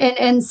 Great.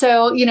 And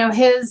so,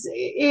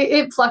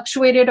 it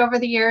fluctuated over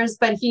the years,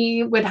 but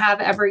he would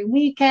have every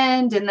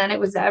weekend and then it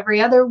was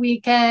every other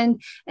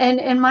weekend.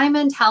 And my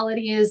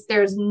mentality is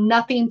there's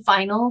nothing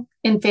final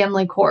in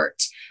family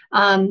court.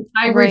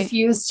 I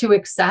refuse to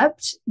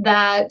accept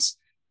that,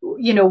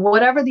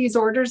 whatever these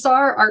orders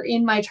are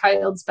in my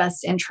child's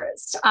best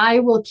interest. I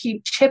will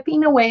keep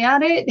chipping away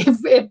at it.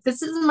 If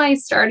this is my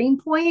starting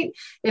point,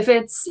 if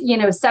it's,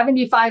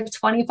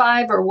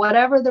 75-25 or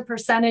whatever the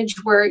percentage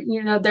where,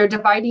 they're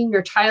dividing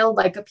your child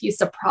like a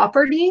piece of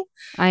property.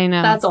 I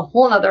know. That's a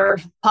whole other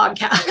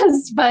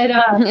podcast, but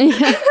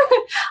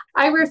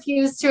I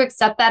refuse to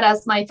accept that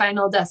as my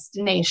final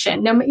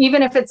destination,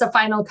 even if it's a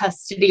final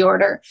custody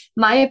order.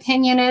 My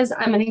opinion is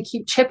I'm going to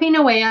keep chipping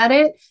away at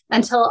it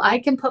until I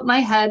can put my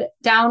head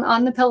down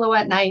on the pillow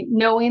at night,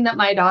 knowing that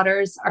my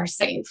daughters are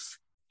safe.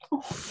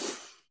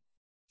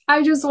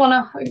 I just want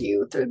to hug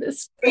you through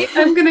this.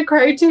 I'm going to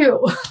cry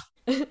too.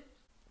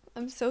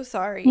 I'm so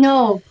sorry.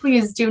 No,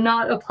 please do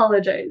not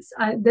apologize.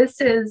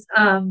 This is,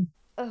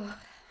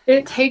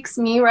 it takes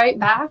me right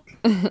back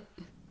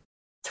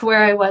to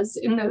where I was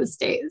in those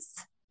days.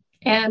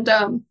 And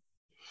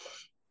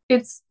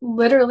it's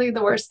literally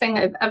the worst thing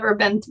I've ever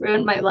been through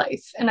in my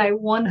life. And I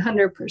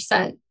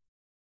 100%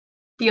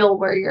 feel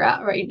where you're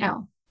at right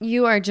now.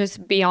 You are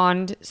just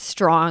beyond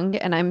strong,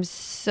 and I'm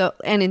so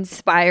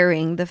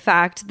inspiring. The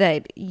fact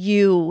that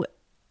the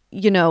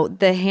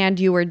hand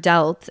you were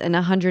dealt and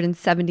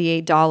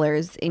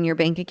 $178 in your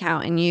bank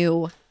account and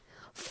you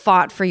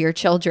fought for your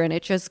children.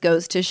 It just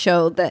goes to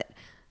show that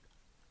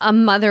a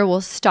mother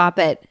will stop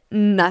at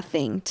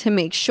nothing to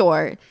make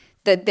sure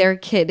that their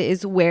kid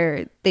is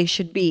where they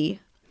should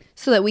be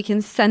so that we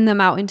can send them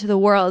out into the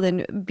world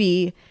and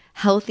be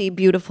healthy,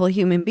 beautiful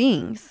human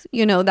beings.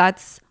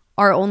 That's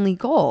our only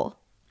goal.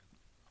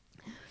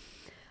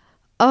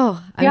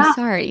 Oh, I'm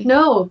sorry.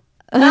 No,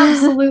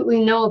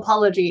 absolutely no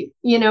apology.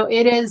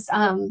 It is,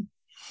 going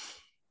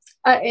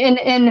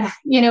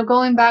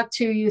back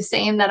to you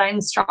saying that I'm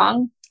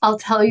strong, I'll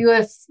tell you,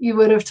 if you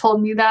would have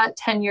told me that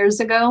 10 years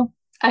ago,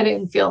 I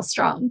didn't feel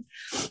strong.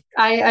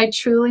 I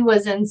truly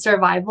was in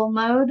survival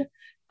mode.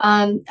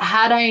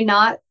 Had I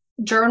not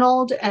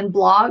journaled and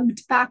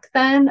blogged back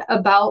then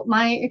about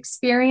my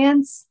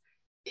experience,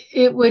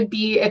 it would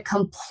be a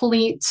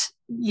complete,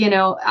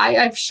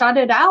 I've shut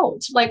it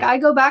out. Like, I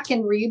go back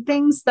and read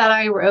things that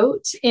I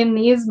wrote in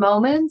these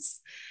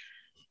moments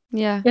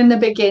in the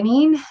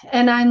beginning,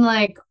 and I'm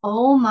like,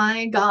 oh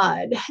my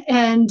God.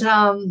 And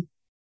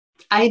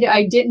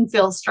I didn't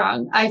feel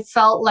strong. I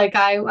felt like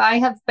I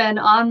have been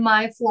on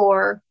my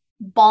floor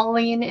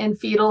bawling in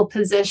fetal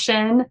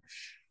position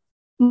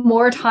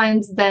more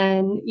times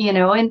than,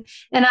 and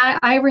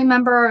I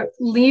remember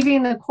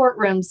leaving the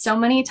courtroom so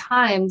many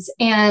times.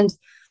 And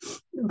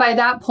by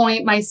that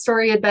point, my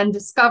story had been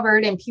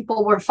discovered and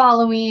people were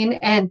following.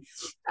 And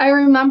I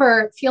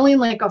remember feeling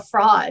like a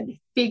fraud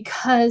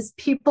because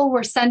people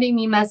were sending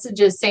me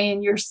messages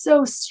saying, you're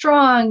so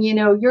strong,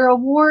 you're a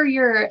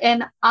warrior.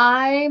 And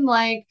I'm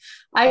like,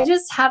 I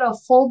just had a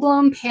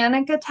full-blown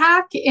panic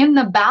attack in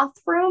the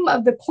bathroom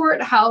of the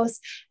courthouse.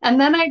 And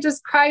then I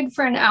just cried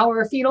for an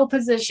hour, fetal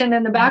position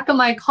in the back of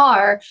my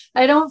car.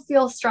 I don't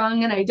feel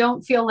strong and I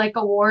don't feel like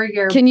a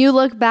warrior. Can you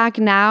look back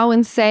now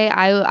and say,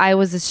 I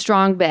was a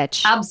strong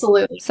bitch?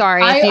 Absolutely.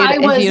 Sorry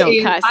if you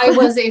don't cuss. I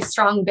was a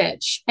strong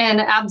bitch, and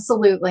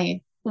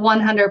absolutely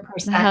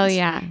 100%. Hell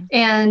yeah.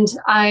 And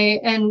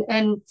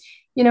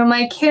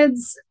my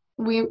kids,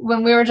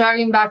 when we were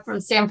driving back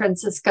from San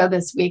Francisco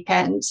this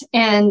weekend,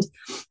 and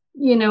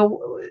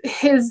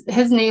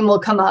his name will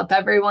come up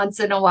every once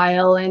in a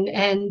while,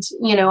 and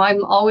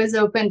I'm always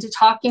open to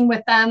talking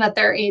with them at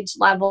their age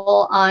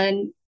level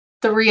on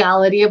the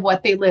reality of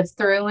what they lived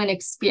through and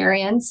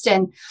experienced.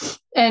 And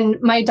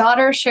my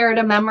daughter shared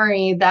a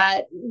memory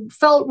that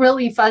felt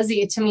really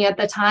fuzzy to me at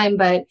the time,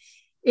 but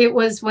it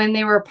was when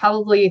they were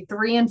probably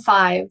 3 and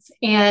 5,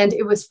 and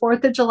it was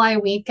 4th of July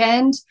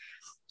weekend.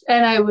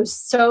 And I was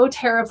so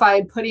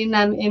terrified putting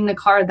them in the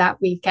car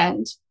that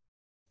weekend.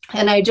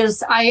 And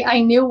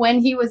I knew when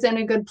he was in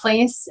a good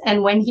place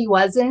and when he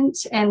wasn't,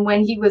 and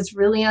when he was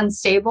really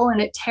unstable,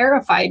 and it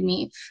terrified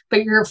me.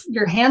 But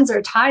your hands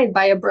are tied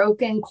by a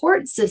broken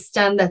court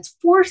system that's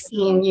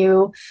forcing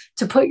you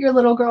to put your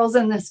little girls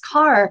in this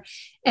car.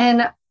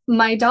 And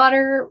my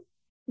daughter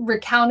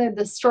recounted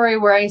the story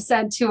where I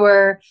said to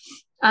her,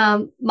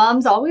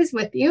 Mom's always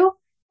with you.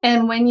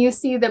 And when you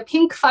see the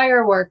pink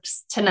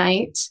fireworks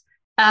tonight,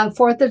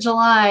 4th of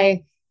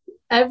July,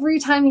 every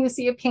time you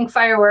see a pink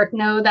firework,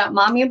 know that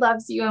mommy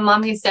loves you and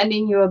mommy's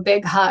sending you a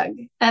big hug.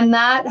 And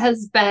that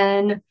has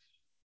been,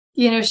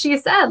 she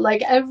said,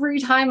 like, every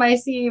time I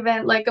see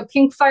even like a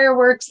pink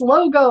fireworks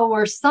logo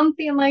or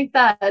something like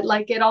that,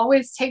 like, it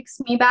always takes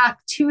me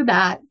back to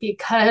that,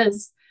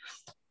 because,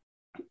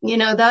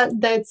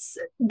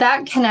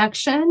 that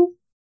connection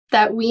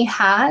that we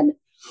had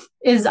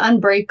is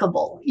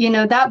unbreakable.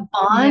 That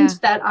bond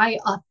that I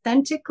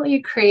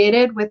authentically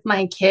created with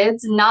my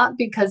kids, not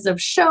because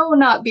of show,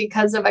 not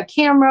because of a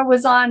camera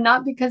was on,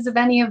 not because of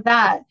any of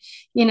that,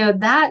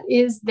 that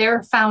is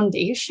their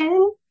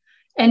foundation,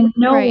 and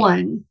no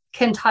one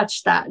can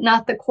touch that.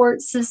 Not the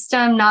court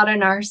system, not a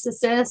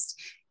narcissist.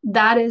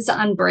 That is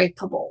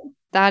unbreakable.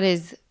 That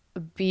is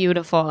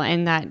beautiful.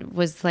 And that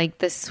was like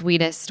the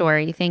sweetest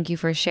story. Thank you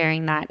for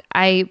sharing that.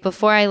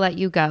 Before I let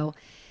you go,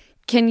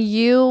 can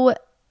you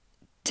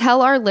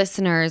tell our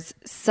listeners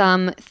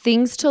some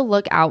things to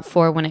look out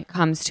for when it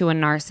comes to a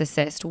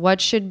narcissist? What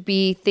should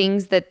be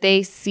things that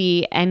they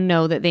see and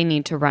know that they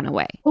need to run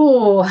away?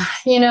 Oh,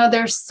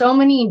 there's so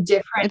many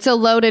different... It's a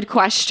loaded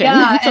question.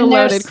 Yeah, it's a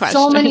loaded question.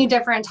 So many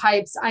different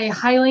types. I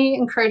highly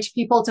encourage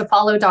people to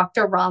follow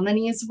Dr.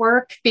 Ramani's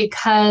work,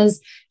 because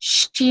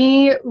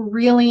she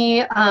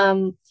really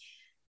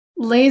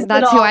lays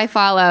That's who I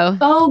follow.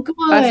 Oh, good.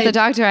 That's the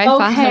doctor I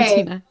follow,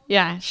 Tina.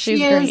 Yeah, she's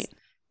great.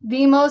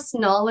 The most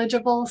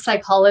knowledgeable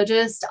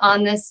psychologist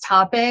on this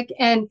topic.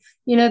 And,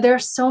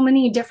 there's so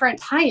many different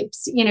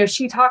types.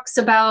 She talks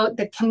about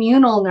the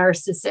communal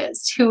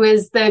narcissist, who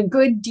is the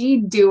good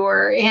deed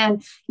doer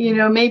and,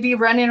 maybe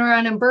running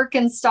around in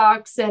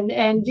Birkenstocks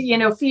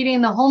and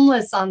feeding the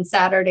homeless on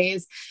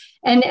Saturdays.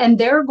 And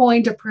they're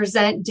going to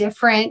present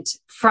different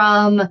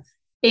from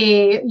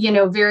a,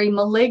 very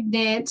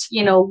malignant,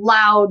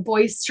 loud,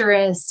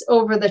 boisterous,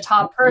 over the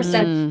top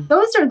person.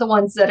 Those are the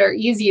ones that are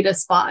easy to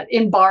spot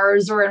in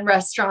bars or in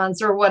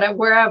restaurants or whatever,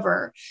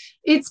 wherever.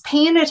 It's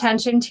paying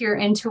attention to your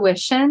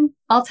intuition.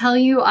 I'll tell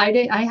you,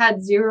 I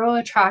had zero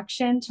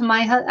attraction to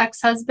my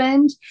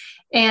ex-husband,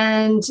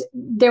 and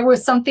there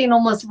was something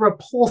almost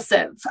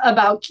repulsive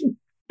about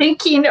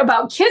thinking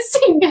about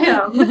kissing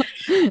him.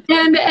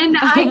 and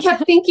I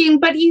kept thinking,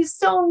 but he's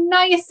so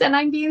nice and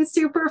I'm being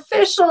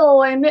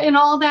superficial and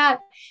all that.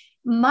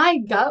 My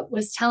gut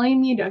was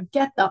telling me to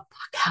get the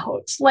fuck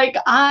out. Like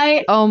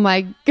oh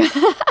my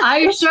God.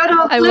 I should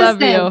have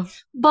listened. Love you.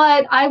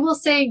 But I will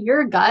say,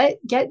 your gut,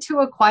 get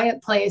to a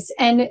quiet place.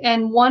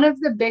 And one of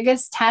the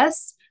biggest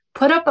tests,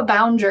 put up a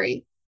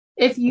boundary.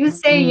 If you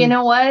say, you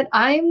know what,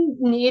 I'm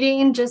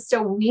needing just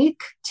a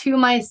week to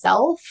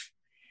myself,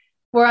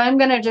 where I'm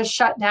going to just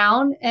shut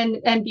down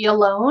and be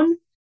alone,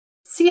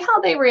 see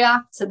how they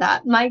react to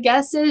that. My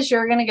guess is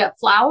you're going to get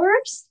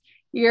flowers,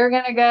 you're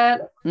going to get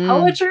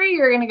poetry,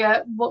 you're going to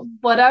get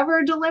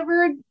whatever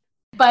delivered.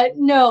 But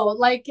no,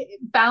 like,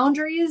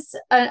 boundaries,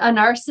 a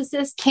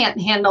narcissist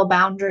can't handle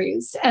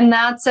boundaries. And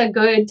that's a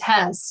good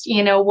test.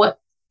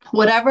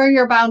 Whatever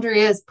your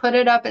boundary is, put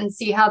it up and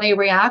see how they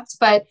react.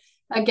 But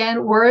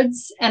again,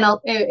 words, and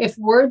if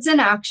words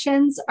and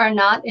actions are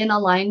not in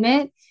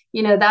alignment,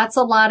 that's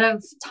a lot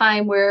of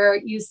time where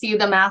you see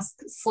the mask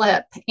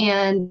slip,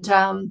 and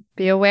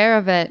be aware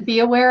of it. Be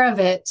aware of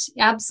it.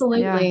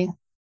 Absolutely. Yeah.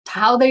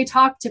 How they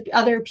talk to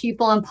other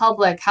people in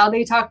public, how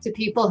they talk to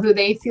people who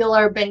they feel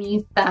are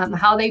beneath them,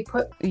 how they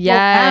put people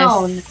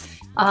down.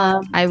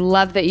 I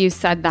love that you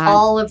said that.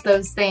 All of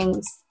those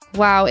things.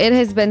 Wow. It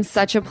has been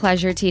such a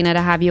pleasure, Tina,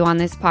 to have you on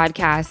this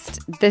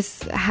podcast.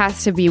 This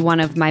has to be one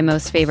of my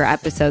most favorite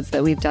episodes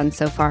that we've done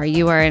so far.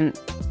 You are an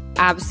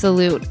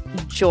absolute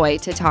joy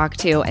to talk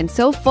to, and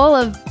so full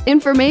of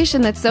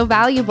information that's so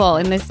valuable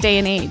in this day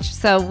and age.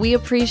 So we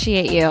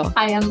appreciate you.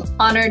 I am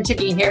honored to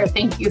be here.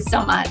 Thank you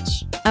so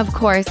much. Of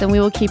course, and we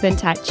will keep in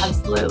touch.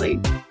 Absolutely.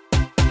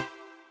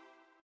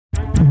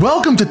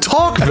 Welcome to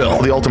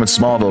Talkville, the ultimate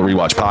Smallville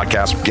rewatch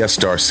podcast. Guest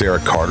star Sarah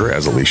Carter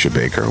as Alicia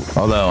Baker,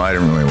 although I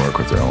didn't really work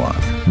with her a lot.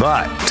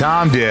 But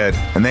Tom did,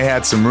 and they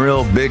had some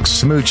real big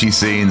smoochy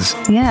scenes.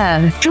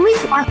 Yeah. Can we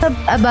talk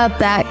about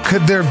that?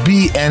 Could there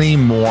be any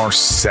more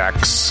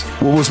sex?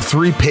 What was a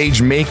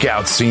 3-page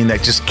makeout scene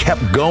that just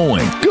kept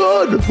going?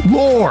 Good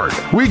Lord,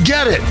 we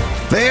get it.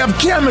 They have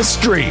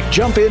chemistry.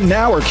 Jump in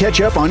now or catch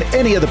up on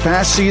any of the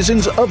past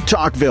seasons of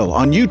Talkville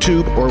on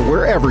YouTube or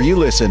wherever you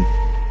listen.